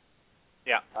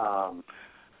 Yeah.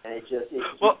 And it just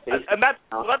and that's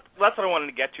what I wanted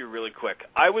to get to really quick.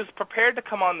 I was prepared to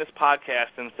come on this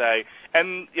podcast and say,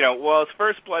 while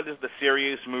First Blood is the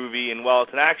serious movie, and while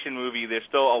it's an action movie, there's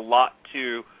still a lot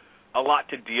to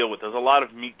deal with. There's a lot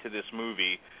of meat to this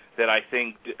movie that I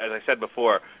think, as I said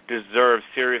before, deserves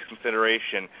serious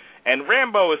consideration. And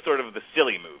Rambo is sort of the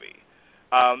silly movie.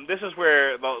 This is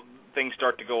where things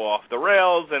start to go off the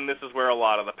rails, and this is where a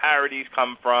lot of the parodies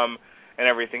come from and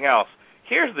everything else.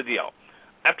 Here's the deal.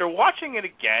 After watching it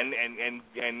again and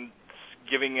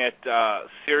giving it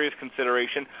serious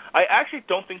consideration, I actually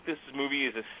don't think this movie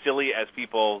is as silly as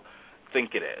people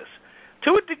think it is.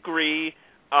 To a degree,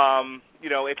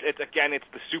 it's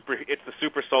the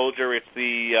super soldier, it's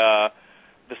the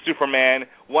Superman,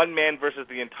 one man versus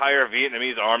the entire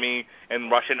Vietnamese army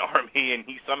and Russian army, and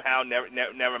he somehow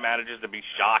never manages to be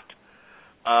shot.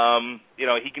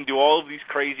 He can do all of these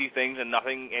crazy things and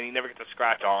he never gets a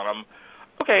scratch on him.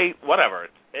 Okay, whatever.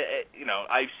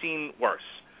 I've seen worse.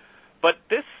 But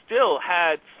this still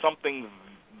had something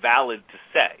valid to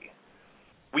say.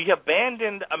 We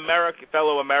abandoned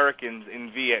fellow Americans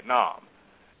in Vietnam,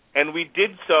 and we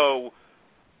did so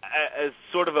as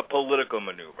sort of a political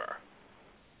maneuver.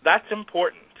 That's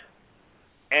important.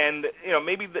 And,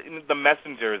 maybe the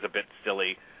messenger is a bit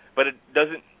silly, but it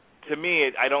doesn't, to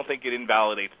me, I don't think it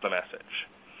invalidates the message.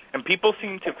 And people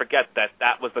seem to forget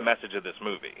that was the message of this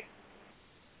movie.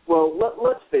 Well,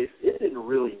 let's face it didn't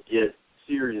really get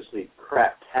seriously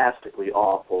craptastically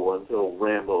awful until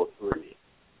Rambo 3.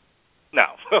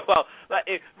 No. Well,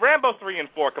 Rambo 3 and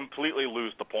 4 completely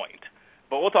lose the point.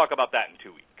 But we'll talk about that in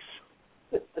 2 weeks.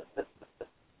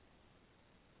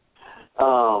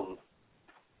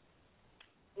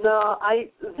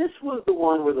 This was the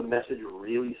one where the message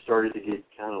really started to get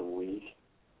kind of weak.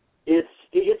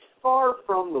 It's far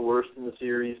from the worst in the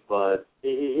series, but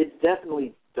it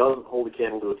definitely doesn't hold a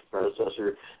candle to its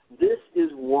predecessor. This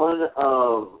is one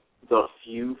of the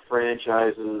few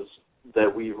franchises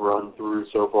that we've run through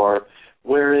so far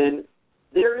wherein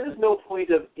there is no point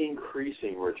of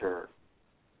increasing return.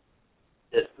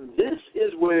 This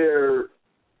is where,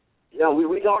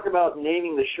 we talk about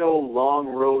naming the show Long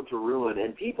Road to Ruin,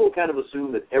 and people kind of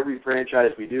assume that every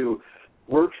franchise we do,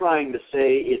 we're trying to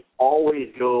say it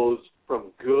always goes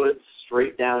from good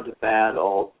straight down to bad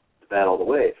all the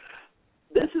way.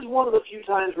 This is one of the few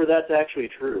times where that's actually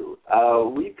true.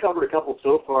 We've covered a couple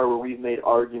so far where we've made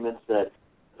arguments that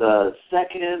the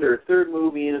second or third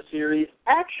movie in a series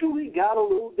actually got a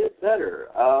little bit better.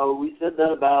 We said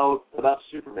that about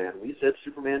Superman. We said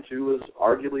Superman 2 was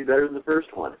arguably better than the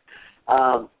first one.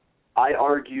 I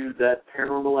argued that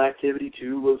Paranormal Activity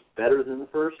 2 was better than the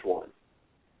first one.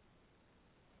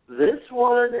 This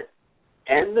one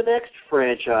and the next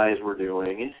franchise we're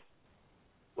doing,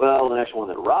 well, the next one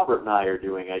that Robert and I are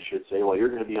doing, I should say, while you're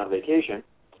going to be on vacation,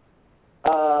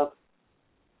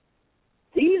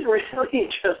 these really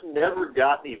just never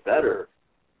got any better.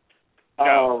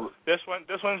 No, this one's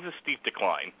a steep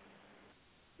decline.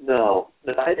 No,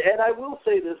 and I will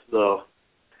say this, though.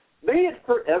 May it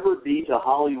forever be to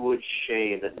Hollywood's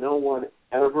shame that no one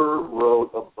ever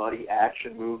wrote a buddy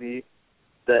action movie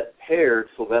that paired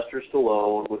Sylvester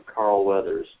Stallone with Carl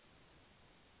Weathers?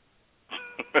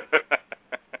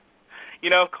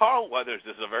 Carl Weathers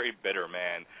is a very bitter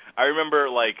man. I remember,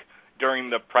 during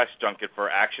the press junket for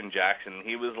Action Jackson,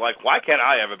 he was like, why can't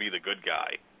I ever be the good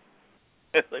guy?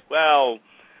 It's like, well,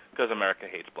 because America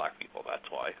hates black people, that's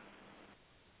why.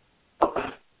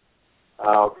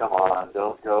 Oh, come on,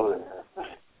 don't go there.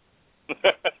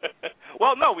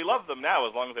 Well, no, we love them now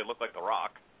as long as they look like The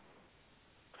Rock.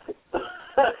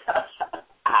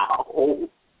 Ow.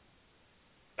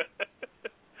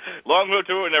 Long road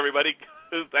to it, everybody.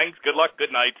 Thanks, good luck,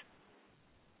 good night.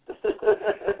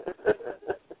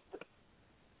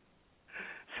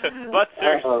 But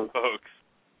seriously, folks.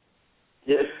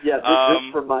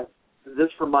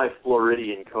 This from my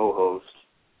Floridian co-host.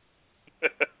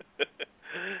 Look,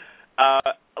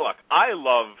 I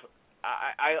love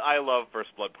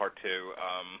First Blood Part 2.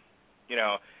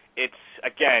 It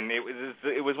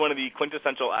was one of the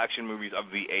quintessential action movies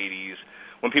of the 80s.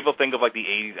 When people think of the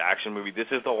 80s action movie,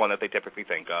 this is the one that they typically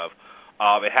think of.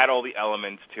 It had all the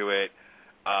elements to it.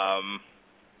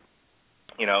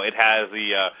 It has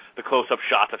the close-up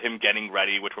shots of him getting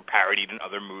ready, which were parodied in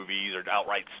other movies or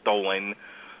outright stolen.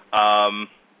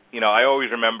 I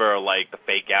always remember the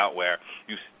fake out where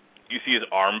you see his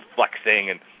arm flexing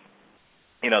and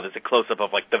there's a close-up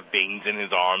of the veins in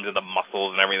his arms and the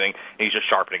muscles and everything, and he's just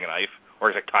sharpening a knife or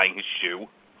he's tying his shoe.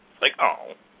 It's like,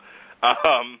 oh.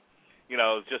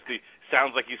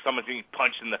 Sounds like someone's being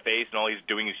punched in the face and all he's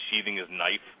doing is sheathing his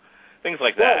knife. Things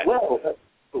like that.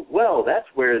 Well, that's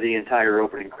where the entire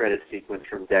opening credit sequence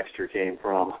from Dexter came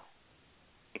from.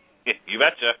 You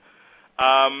betcha.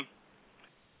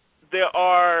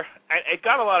 It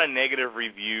got a lot of negative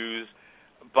reviews,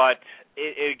 but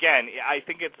I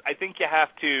think you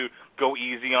have to go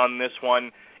easy on this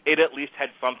one. It at least had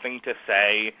something to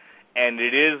say, and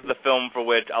it is the film for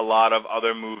which a lot of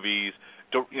other movies,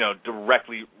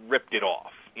 directly ripped it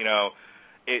off.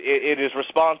 It is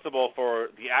responsible for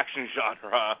the action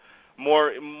genre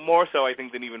more so, I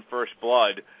think, than even First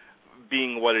Blood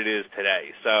being what it is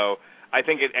today. So I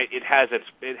think it has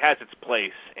its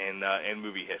place in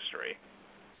movie history.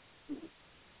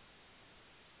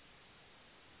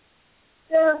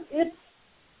 Yeah,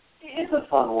 it's a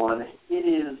fun one. It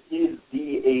is the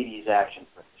 80s action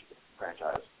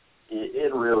franchise.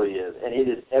 It really is, and it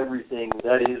is everything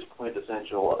that is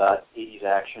quintessential about 80s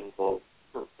action, both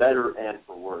for better and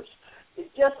for worse. It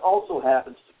just also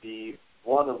happens to be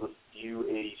one of the few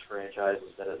 80s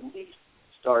franchises that at least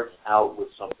starts out with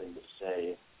something to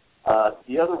say.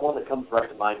 The other one that comes right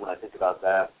to mind when I think about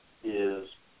that is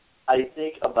I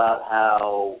think about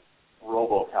how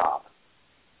RoboCop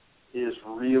is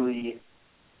really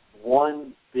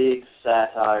one big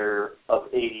satire of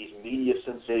 80s media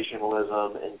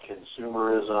sensationalism and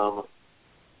consumerism.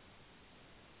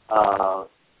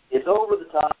 It's over the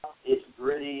top, it's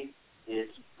gritty,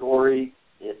 it's gory,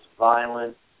 it's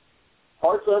violent.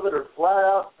 Parts of it are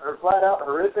flat out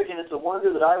horrific, and it's a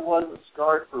wonder that I wasn't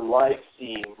scarred for life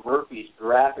seeing Murphy's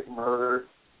graphic murder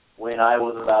when I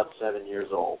was about 7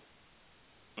 years old.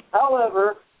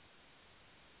 However,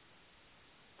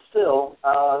 still,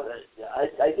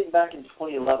 I think back in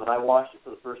 2011, I watched it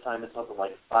for the first time in something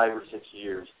like 5 or 6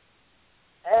 years,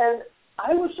 and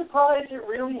I was surprised at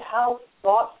really how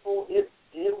thoughtful it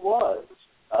was.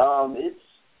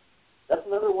 That's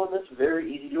another one that's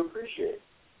very easy to appreciate.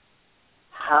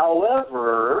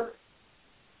 However,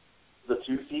 the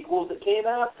two sequels that came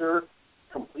after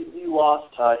completely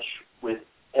lost touch with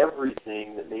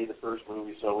everything that made the first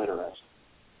movie so interesting.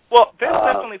 Well, this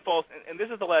definitely falls, and this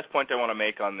is the last point I want to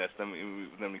make on this, then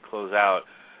we close out.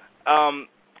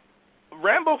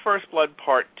 Rambo First Blood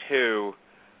Part 2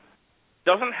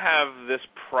 doesn't have this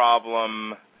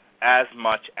problem as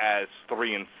much as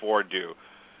 3 and 4 do,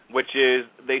 which is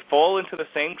they fall into the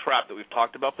same trap that we've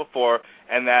talked about before,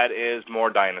 and that is more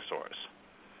dinosaurs,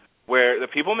 where the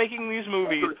people making these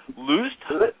movies lose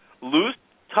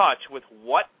touch with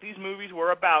what these movies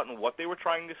were about and what they were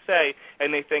trying to say,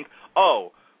 and they think,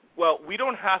 oh, well, we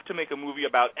don't have to make a movie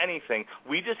about anything.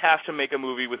 We just have to make a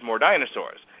movie with more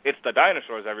dinosaurs. It's the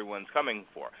dinosaurs everyone's coming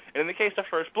for. And in the case of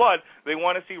First Blood, they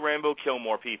want to see Rambo kill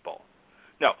more people.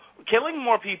 No, killing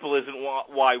more people isn't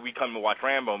why we come to watch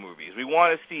Rambo movies. We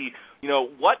want to see,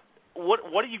 what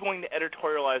are you going to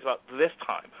editorialize about this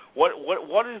time?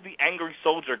 What is the angry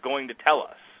soldier going to tell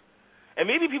us? And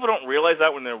maybe people don't realize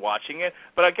that when they're watching it,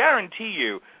 but I guarantee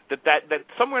you that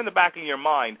somewhere in the back of your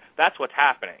mind, that's what's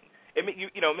happening.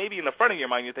 Maybe in the front of your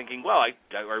mind you're thinking, well, I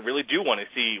really do want to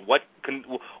see what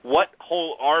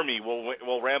whole army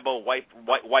will Rambo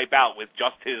wipe out with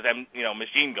just his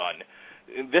machine gun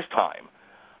this time.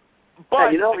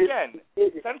 But you know, again,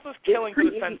 senseless killing for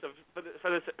the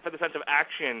sense of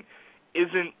action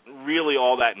isn't really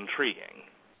all that intriguing.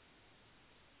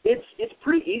 It's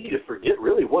pretty easy to forget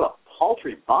really what a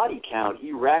paltry body count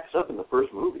he racks up in the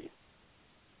first movie.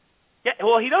 Yeah,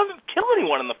 well, he doesn't kill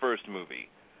anyone in the first movie.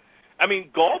 I mean,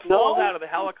 Galt falls out of the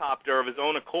helicopter of his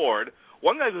own accord.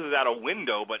 One guy goes out a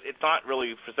window, but it's not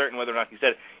really for certain whether or not he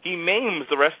said. He maims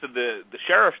the rest of the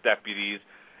sheriff's deputies,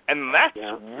 and that's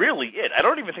really it. I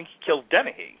don't even think he kills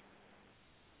Dennehy.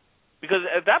 Because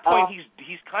at that point,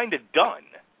 he's kind of done.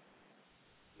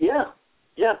 Yeah.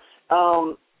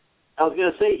 I was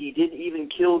going to say, he didn't even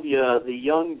kill the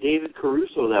young David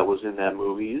Caruso that was in that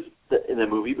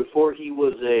movie before he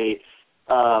was a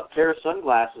pair of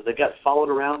sunglasses that got followed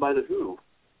around by the Who.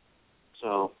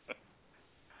 So...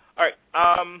 All right.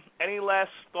 Any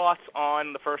last thoughts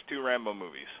on the first two Rambo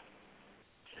movies?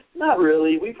 Not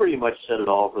really. We pretty much said it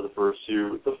all for the first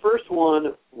two. The first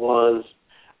one was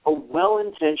a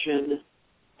well-intentioned,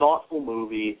 thoughtful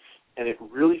movie, and it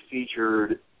really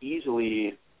featured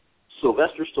easily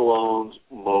Sylvester Stallone's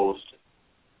most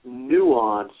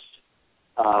nuanced,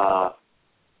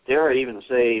 dare I even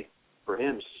say, for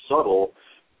him, subtle,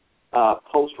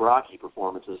 post-Rocky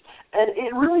performances. And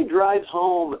it really drives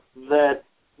home that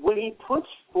when he puts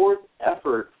forth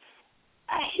effort,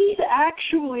 he's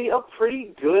actually a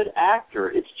pretty good actor.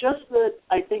 It's just that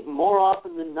I think more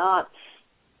often than not,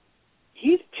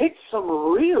 he's picked some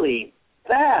really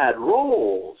bad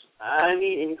roles. I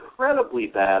mean, incredibly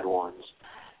bad ones.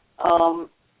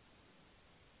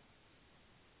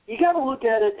 You got to look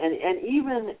at it, and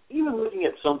even looking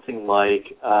at something like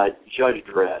Judge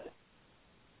Dredd,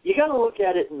 you got to look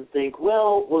at it and think,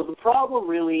 well, was the problem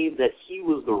really that he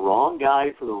was the wrong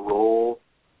guy for the role,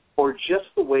 or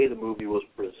just the way the movie was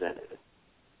presented?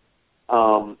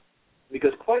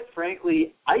 Because quite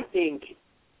frankly, I think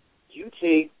you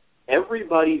take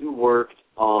everybody who worked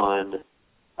on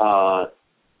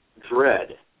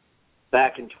Dredd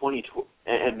back in 2012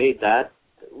 and made that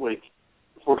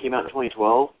before it came out in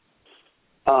 2012,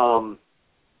 and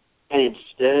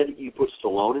instead you put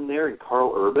Stallone in there and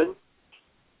Carl Urban,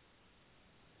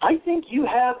 I think you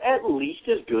have at least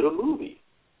as good a movie.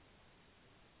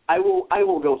 I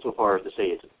won't go so far as to say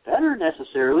it's better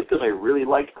necessarily, because I really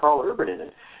liked Carl Urban in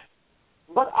it.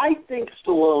 But I think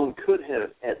Stallone could have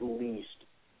at least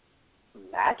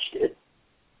matched it.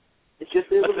 It's just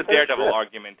that's the Daredevil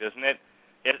argument, isn't it?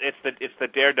 It's the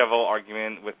Daredevil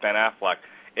argument with Ben Affleck.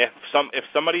 If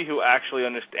somebody who actually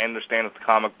understands the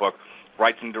comic book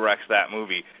writes and directs that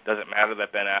movie, doesn't matter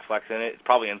that Ben Affleck's in it, it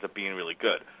probably ends up being really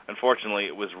good. Unfortunately,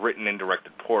 it was written and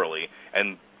directed poorly,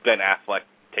 and Ben Affleck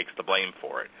takes the blame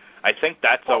for it. I think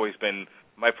that's always been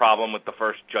my problem with the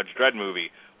first Judge Dredd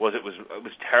movie, was it was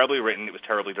terribly written, it was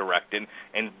terribly directed,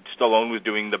 and Stallone was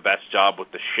doing the best job with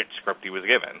the shit script he was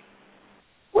given.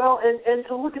 Well, and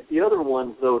to look at the other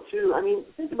ones, though, too, I mean,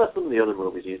 think about some of the other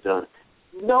movies he's done.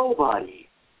 Nobody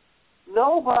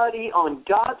on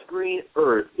God's green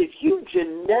earth, if you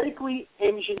genetically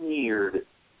engineered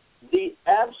the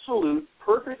absolute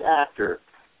perfect actor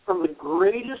from the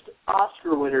greatest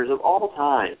Oscar winners of all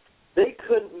time, they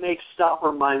couldn't make Stop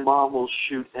or My Mom Will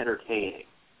Shoot entertaining.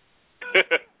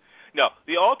 No,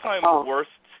 the all-time worst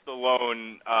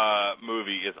Stallone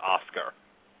movie is Oscar.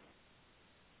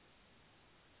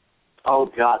 Oh,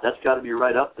 God, that's got to be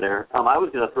right up there. I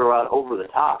was going to throw out Over the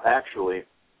Top, actually.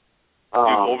 Dude,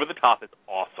 Over the Top is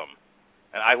awesome,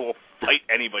 and I will fight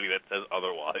anybody that says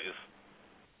otherwise.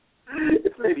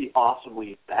 It's maybe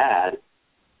awesomely bad.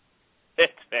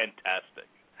 It's fantastic.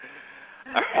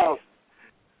 All right.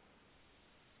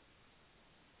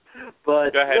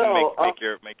 But go ahead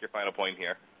and make your final point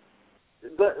here.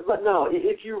 But no,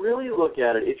 if you really look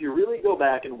at it, if you really go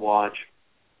back and watch,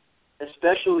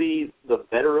 especially the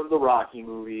better of the Rocky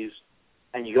movies,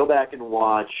 and you go back and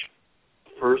watch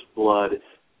First Blood,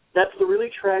 that's the really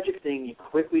tragic thing you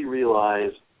quickly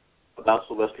realize about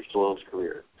Sylvester Stallone's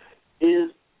career,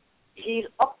 is he's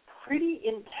a pretty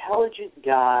intelligent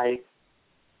guy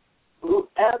who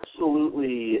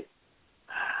absolutely,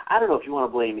 I don't know if you want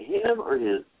to blame him or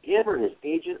his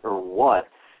agent or what,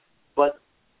 but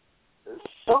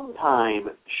sometime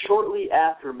shortly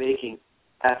after making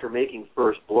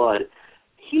First Blood,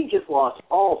 he just lost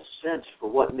all sense for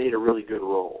what made a really good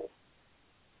role.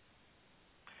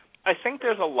 I think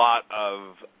there's a lot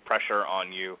of pressure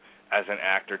on you as an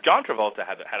actor. John Travolta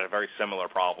had a very similar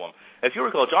problem. If you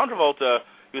recall, John Travolta,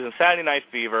 he was in Saturday Night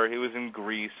Fever, he was in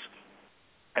Grease,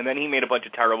 and then he made a bunch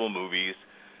of terrible movies.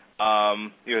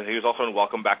 He was also in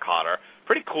Welcome Back, Kotter.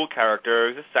 Pretty cool character.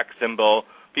 He was a sex symbol.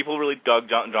 People really dug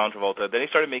John Travolta. Then he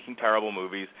started making terrible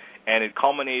movies, and it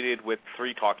culminated with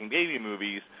 3 Talking Baby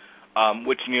movies,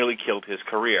 which nearly killed his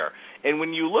career. And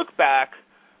when you look back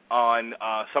on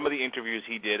some of the interviews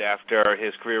he did after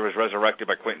his career was resurrected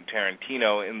by Quentin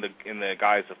Tarantino in the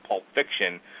guise of Pulp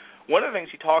Fiction, one of the things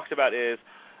he talks about is,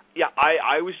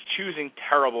 I was choosing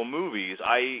terrible movies.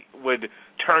 I would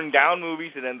turn down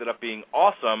movies that ended up being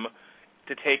awesome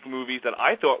to take movies that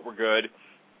I thought were good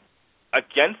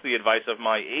against the advice of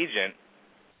my agent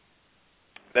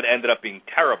that ended up being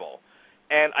terrible.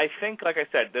 And I think, like I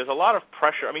said, there's a lot of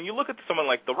pressure. I mean, you look at someone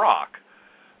like The Rock.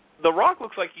 The Rock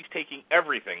looks like he's taking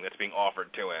everything that's being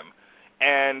offered to him.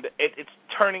 And it's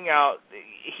turning out,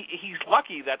 he's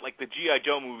lucky that, like, the G.I.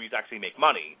 Joe movies actually make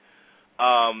money.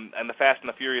 And the Fast and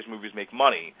the Furious movies make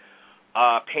money.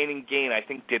 Pain and Gain, I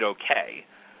think, did okay.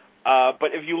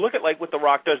 But if you look at, like, what The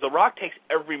Rock does, The Rock takes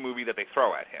every movie that they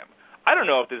throw at him. I don't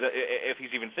know if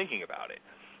he's even thinking about it.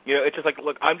 You know, it's just like,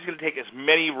 look, I'm just going to take as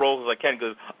many roles as I can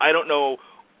because I don't know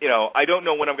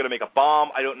when I'm going to make a bomb.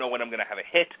 I don't know when I'm going to have a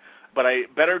hit. But I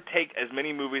better take as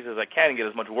many movies as I can and get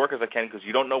as much work as I can because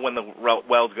you don't know when the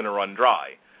well's going to run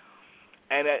dry.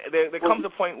 And there comes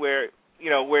a point where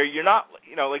you're not,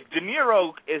 like De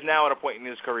Niro is now at a point in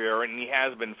his career, and he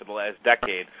has been for the last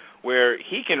decade, where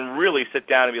he can really sit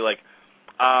down and be like,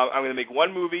 I'm going to make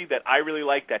one movie that I really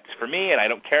like that's for me, and I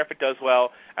don't care if it does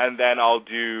well, and then I'll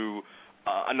do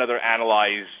another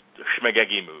analyzed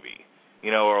schmagegi movie,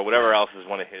 or whatever else is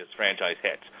one of his franchise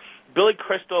hits. Billy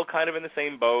Crystal kind of in the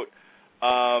same boat.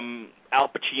 Al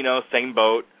Pacino, same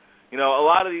boat. A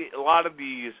lot of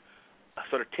these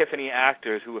sort of Tiffany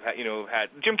actors who have had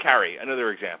Jim Carrey,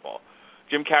 another example.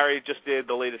 Jim Carrey just did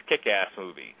the latest Kick-Ass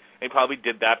movie. And he probably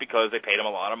did that because they paid him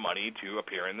a lot of money to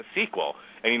appear in the sequel,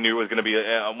 and he knew it was going to be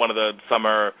one of the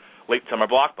late summer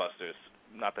blockbusters.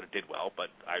 Not that it did well, but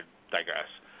I digress.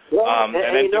 Well, and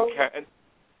then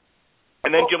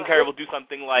Jim Carrey will do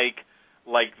something like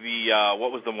the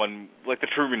what was the one, like the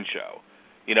Truman Show.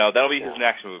 That'll be his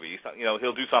next movie.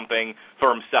 He'll do something for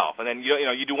himself, and then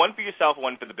you do one for yourself,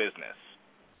 one for the business.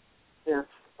 Yeah.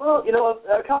 Well,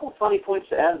 a couple of funny points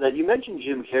to add to that. You mentioned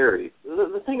Jim Carrey.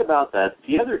 The thing about that,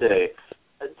 the other day,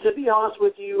 to be honest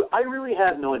with you, I really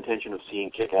had no intention of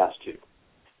seeing Kick-Ass 2.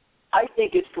 I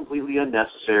think it's completely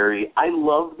unnecessary. I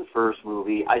loved the first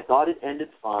movie. I thought it ended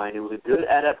fine. It was a good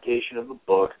adaptation of the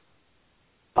book.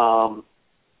 But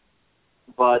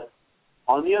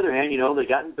on the other hand, they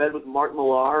got in bed with Mark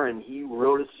Millar, and he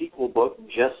wrote a sequel book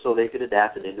just so they could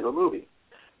adapt it into a movie.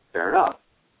 Fair enough.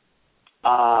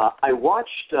 I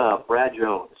watched Brad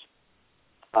Jones,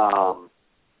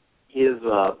 his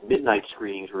midnight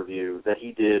screenings review that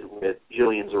he did with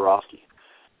Jillian Zarowski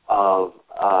of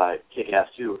Kick-Ass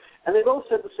 2, and they both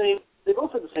said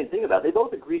the same thing about it. They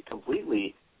both agreed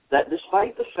completely that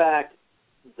despite the fact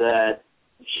that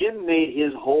Jim made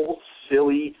his whole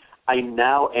silly "I'm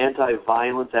now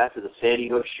anti-violence after the Sandy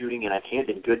Hook shooting and I can't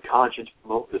in good conscience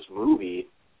promote this movie"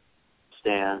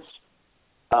 stance,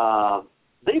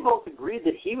 they both agreed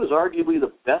that he was arguably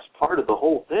the best part of the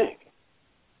whole thing.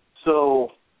 So,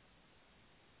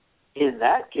 in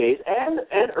that case, and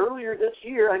earlier this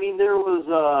year, there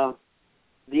was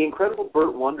the incredible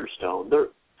Burt Wonderstone,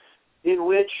 in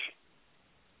which,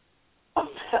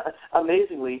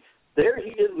 amazingly, there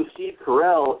he is with Steve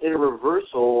Carell in a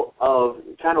reversal of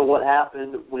kind of what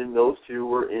happened when those two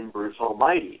were in Bruce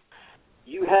Almighty.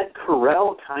 You had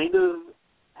Carell kind of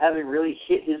having really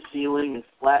hit his ceiling and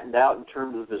flattened out in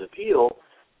terms of his appeal,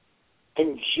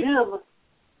 and Jim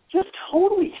just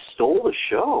totally stole the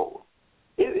show.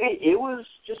 It was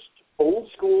just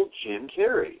old school Jim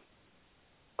Carrey.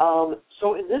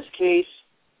 So in this case,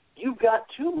 you've got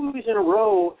two movies in a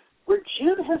row where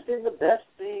Jim has been the best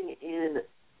thing in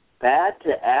bad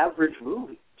to average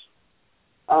movies,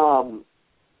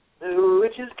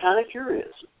 which is kind of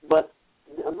curious. But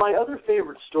my other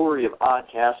favorite story of odd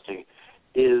casting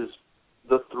is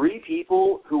the three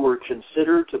people who were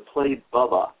considered to play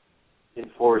Bubba in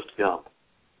Forrest Gump.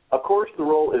 Of course, the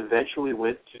role eventually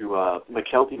went to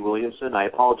McKelty Williamson. I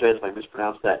apologize if I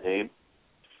mispronounced that name.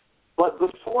 But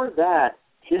before that,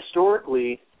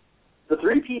 historically, the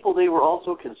three people they were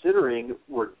also considering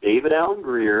were David Alan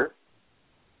Grier,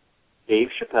 Dave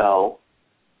Chappelle,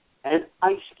 and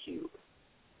Ice Cube.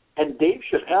 And Dave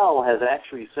Chappelle has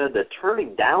actually said that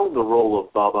turning down the role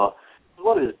of Bubba is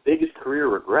one of his biggest career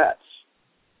regrets.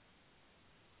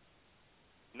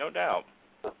 No doubt.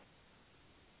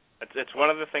 It's one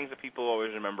of the things that people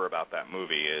always remember about that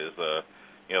movie is the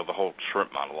whole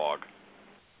shrimp monologue.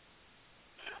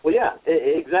 Well, yeah,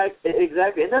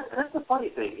 exactly. And that's the funny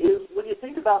thing is when you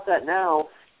think about that now,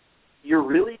 you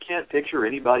really can't picture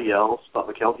anybody else but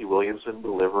McKelty Williamson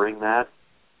delivering that.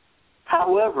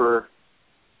 However,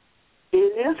 it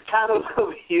is kind of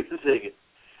amusing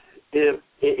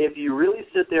if you really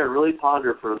sit there and really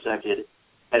ponder for a second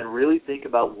and really think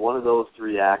about one of those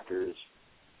three actors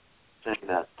saying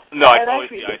that. No, I totally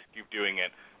see Ice Cube doing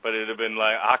it, but it'd have been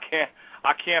like, I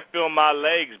can't feel my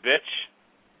legs,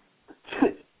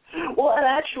 bitch. Well, and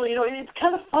actually, it's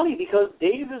kind of funny because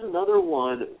Dave is another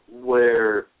one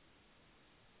where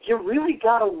you really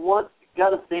gotta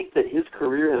think that his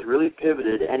career has really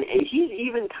pivoted, and he's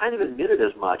even kind of admitted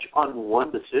as much on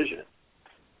one decision,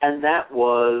 and that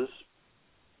was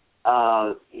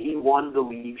he wanted to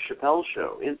leave Chappelle's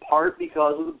Show, in part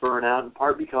because of the burnout, in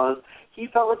part because he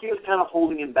felt like he was kind of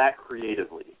holding him back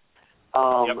creatively.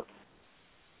 Yep.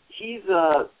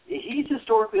 He's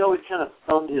historically always kind of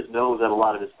thumbed his nose at a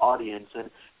lot of his audience, and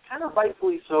kind of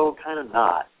rightfully so, kind of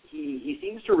not. He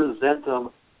seems to resent them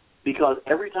because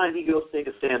every time he goes to take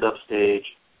a stand-up stage,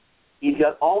 he's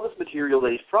got all this material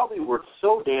that he's probably worked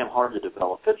so damn hard to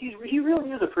develop, because he really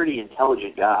is a pretty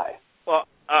intelligent guy. Well,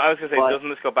 I was going to say, doesn't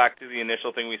this go back to the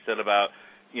initial thing we said about,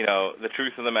 the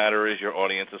truth of the matter is your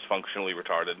audience is functionally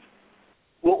retarded?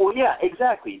 Well, yeah,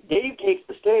 exactly. Dave takes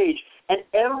the stage, and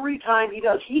every time he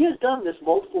does, he has done this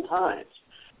multiple times.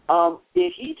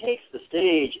 If he takes the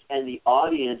stage and the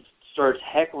audience starts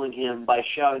heckling him by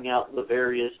shouting out the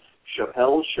various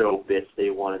Chappelle Show bits they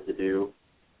wanted to do,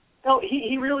 no,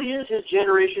 he really is his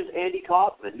generation's Andy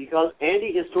Kaufman, because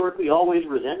Andy historically always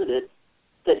resented it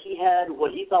that he had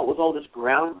what he thought was all this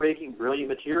groundbreaking, brilliant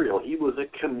material. He was a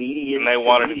comedian. And they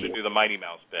wanted him to do the Mighty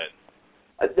Mouse bit.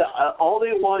 All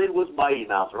they wanted was Mighty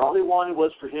Mouse, or all they wanted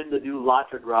was for him to do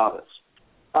Latra Gravis.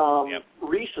 Yep.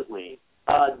 Recently,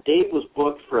 Dave was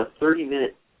booked for a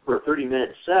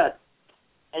 30-minute set,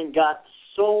 and got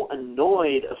so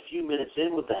annoyed a few minutes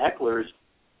in with the hecklers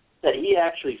that he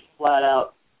actually flat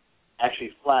out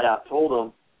told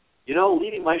them,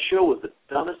 leaving my show was the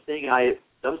dumbest thing I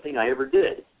ever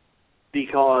did,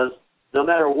 because no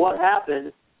matter what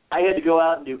happened, I had to go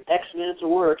out and do X minutes of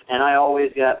work, and I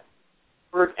always got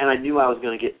work, and I knew I was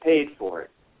going to get paid for it.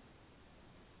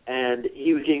 And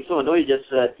he was getting so annoyed,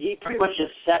 he pretty much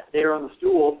just sat there on the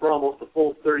stool for almost a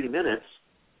full 30 minutes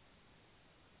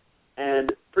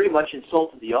and pretty much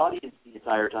insulted the audience the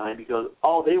entire time, because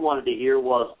all they wanted to hear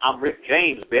was, "I'm Rick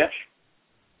James, bitch."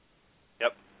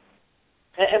 Yep.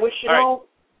 And which,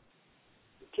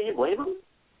 can you blame him?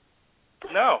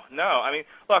 No. I mean,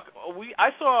 look, I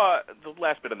saw the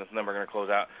last bit of this, and then we're going to close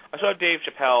out. I saw Dave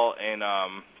Chappelle in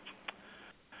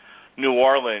New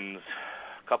Orleans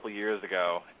a couple of years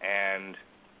ago, and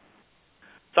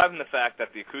aside from the fact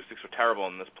that the acoustics were terrible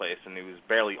in this place and it was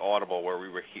barely audible where we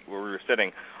were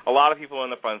sitting, a lot of people in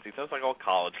the front seats, it was like all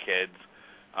college kids,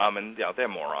 and they're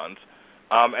morons.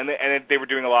 And they were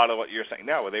doing a lot of what you're saying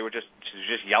now, where they were just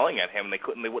yelling at him,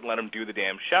 and they wouldn't let him do the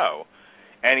damn show.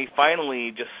 And he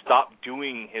finally just stopped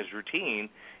doing his routine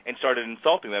and started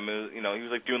insulting them. He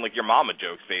was like doing like your mama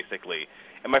jokes, basically.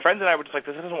 And my friends and I were just like,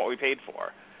 this isn't what we paid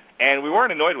for. And we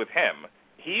weren't annoyed with him.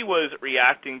 He was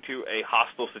reacting to a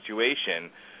hostile situation,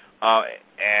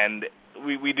 and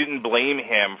we didn't blame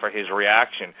him for his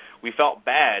reaction. We felt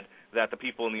bad that the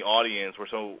people in the audience were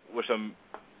so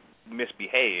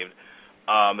misbehaved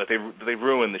that they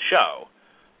ruined the show.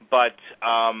 But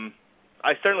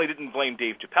I certainly didn't blame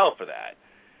Dave Chappelle for that.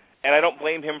 And I don't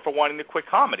blame him for wanting to quit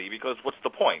comedy, because what's the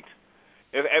point?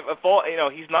 If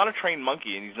he's not a trained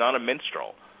monkey, and he's not a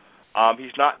minstrel.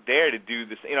 He's not there to do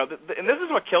this. And this is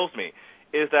what kills me,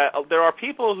 is that there are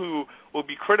people who will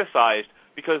be criticized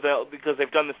because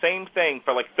they've done the same thing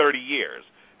for like 30 years.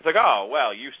 It's like, oh,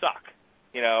 well, you suck.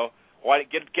 Why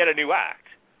get a new act?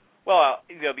 Well,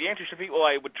 the answer should be, well,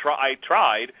 I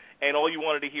tried, and all you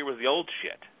wanted to hear was the old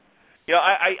shit.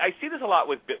 I see this a lot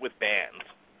with bands.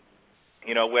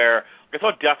 Where I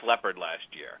saw Def Leppard last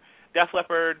year. Def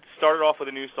Leppard started off with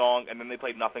a new song, and then they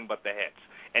played nothing but the hits.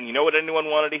 And you know what anyone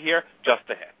wanted to hear? Just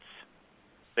the hits.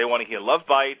 They want to hear Love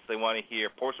Bites. They want to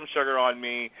hear Pour Some Sugar on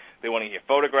Me. They want to hear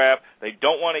Photograph. They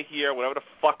don't want to hear whatever the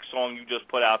fuck song you just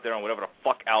put out there on whatever the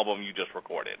fuck album you just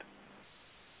recorded.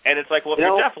 And it's like, well, if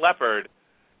you're Def Leppard,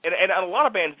 and a lot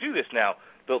of bands do this now,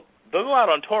 they'll go out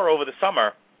on tour over the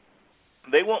summer.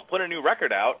 They won't put a new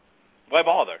record out. Why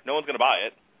bother? No one's going to buy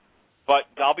it. But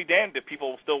I'll be damned if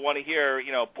people still want to hear,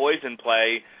 Poison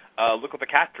play Look What the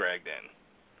Cat Dragged In.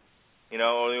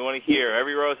 Or they want to hear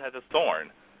Every Rose Has Its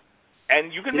Thorn.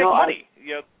 And you can make money,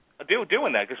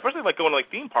 doing that, especially like going to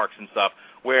like theme parks and stuff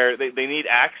where they need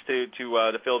acts to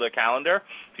fill their calendar.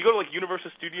 If you go to like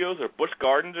Universal Studios or Busch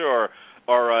Gardens or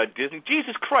Disney,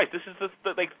 Jesus Christ, this is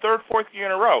the third, fourth year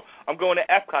in a row I'm going to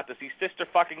Epcot to see Sister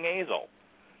fucking Hazel.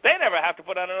 They never have to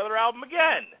put out another album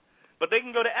again. but they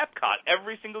can go to Epcot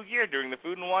every single year during the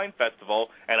Food and Wine Festival,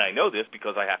 and I know this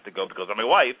because I have to go because of my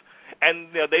wife,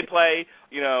 and they play,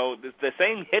 the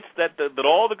same hits that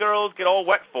all the girls get all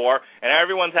wet for, and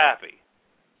everyone's happy.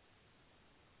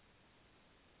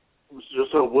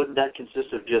 So wouldn't that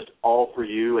consist of just All For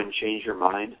You and Change Your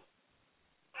Mind?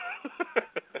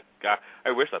 God,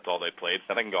 I wish that's all they played,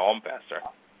 so I can go home faster.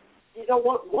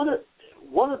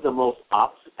 One of the most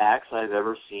opposite acts I've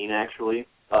ever seen, actually,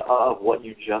 of what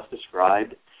you just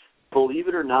described, believe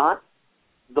it or not,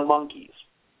 the Monkees.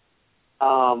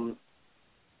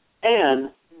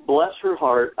 And, bless her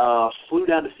heart, flew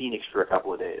down to Phoenix for a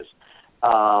couple of days.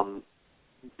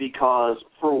 Because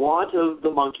for want of the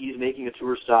Monkees making a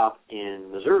tour stop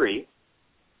in Missouri,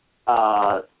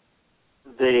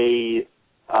 they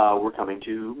were coming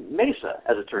to Mesa,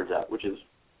 as it turns out, which is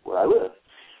where I live.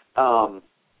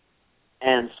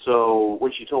 And so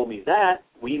when she told me that,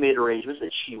 we made arrangements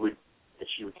that she would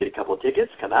get a couple of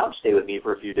tickets, come out, stay with me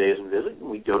for a few days and visit, and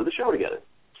we'd go to the show together.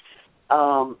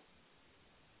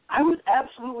 I was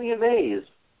absolutely amazed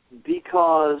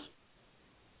because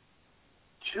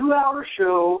 2-hour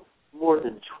show, more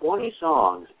than 20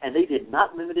 songs, and they did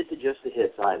not limit it to just the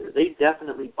hits either. They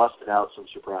definitely busted out some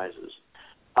surprises.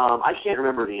 I can't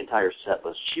remember the entire set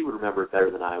list. She would remember it better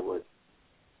than I would.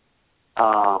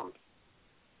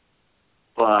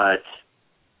 But,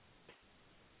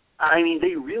 I mean,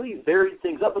 they really varied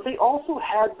things up, but they also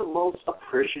had the most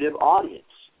appreciative audience,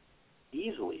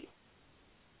 easily.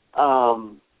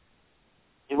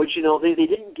 In which, they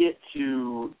didn't get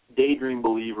to Daydream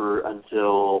Believer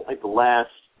until, like,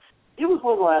 it was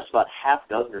one of the last about half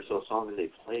dozen or so songs they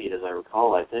played, as I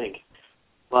recall, I think.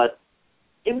 But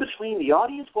in between, the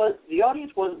audience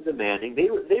wasn't demanding.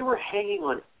 They were hanging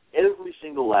on every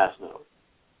single last note.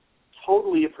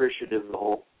 Totally appreciative the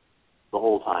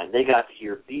whole time. They got to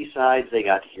hear B-sides, they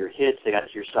got to hear hits, they got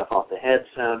to hear stuff off the Head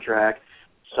soundtrack,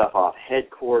 stuff off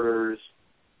Headquarters.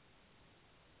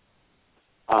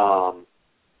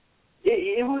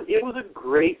 It was a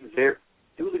great,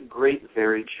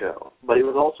 varied show. But it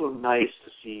was also nice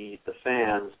to see the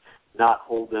fans not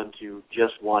hold them to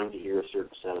just wanting to hear a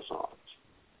certain set of songs.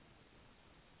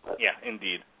 But, yeah,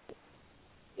 indeed.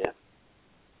 Yeah.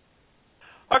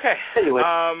 Okay. Anyway.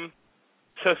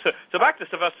 So back to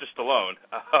Sylvester Stallone.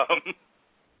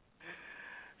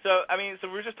 So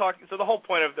we were just talking. So the whole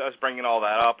point of us bringing all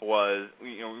that up was,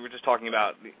 we were just talking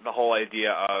about the whole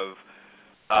idea of,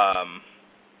 of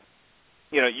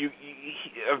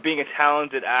being a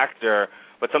talented actor,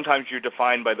 but sometimes you're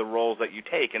defined by the roles that you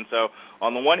take. And so,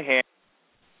 on the one hand,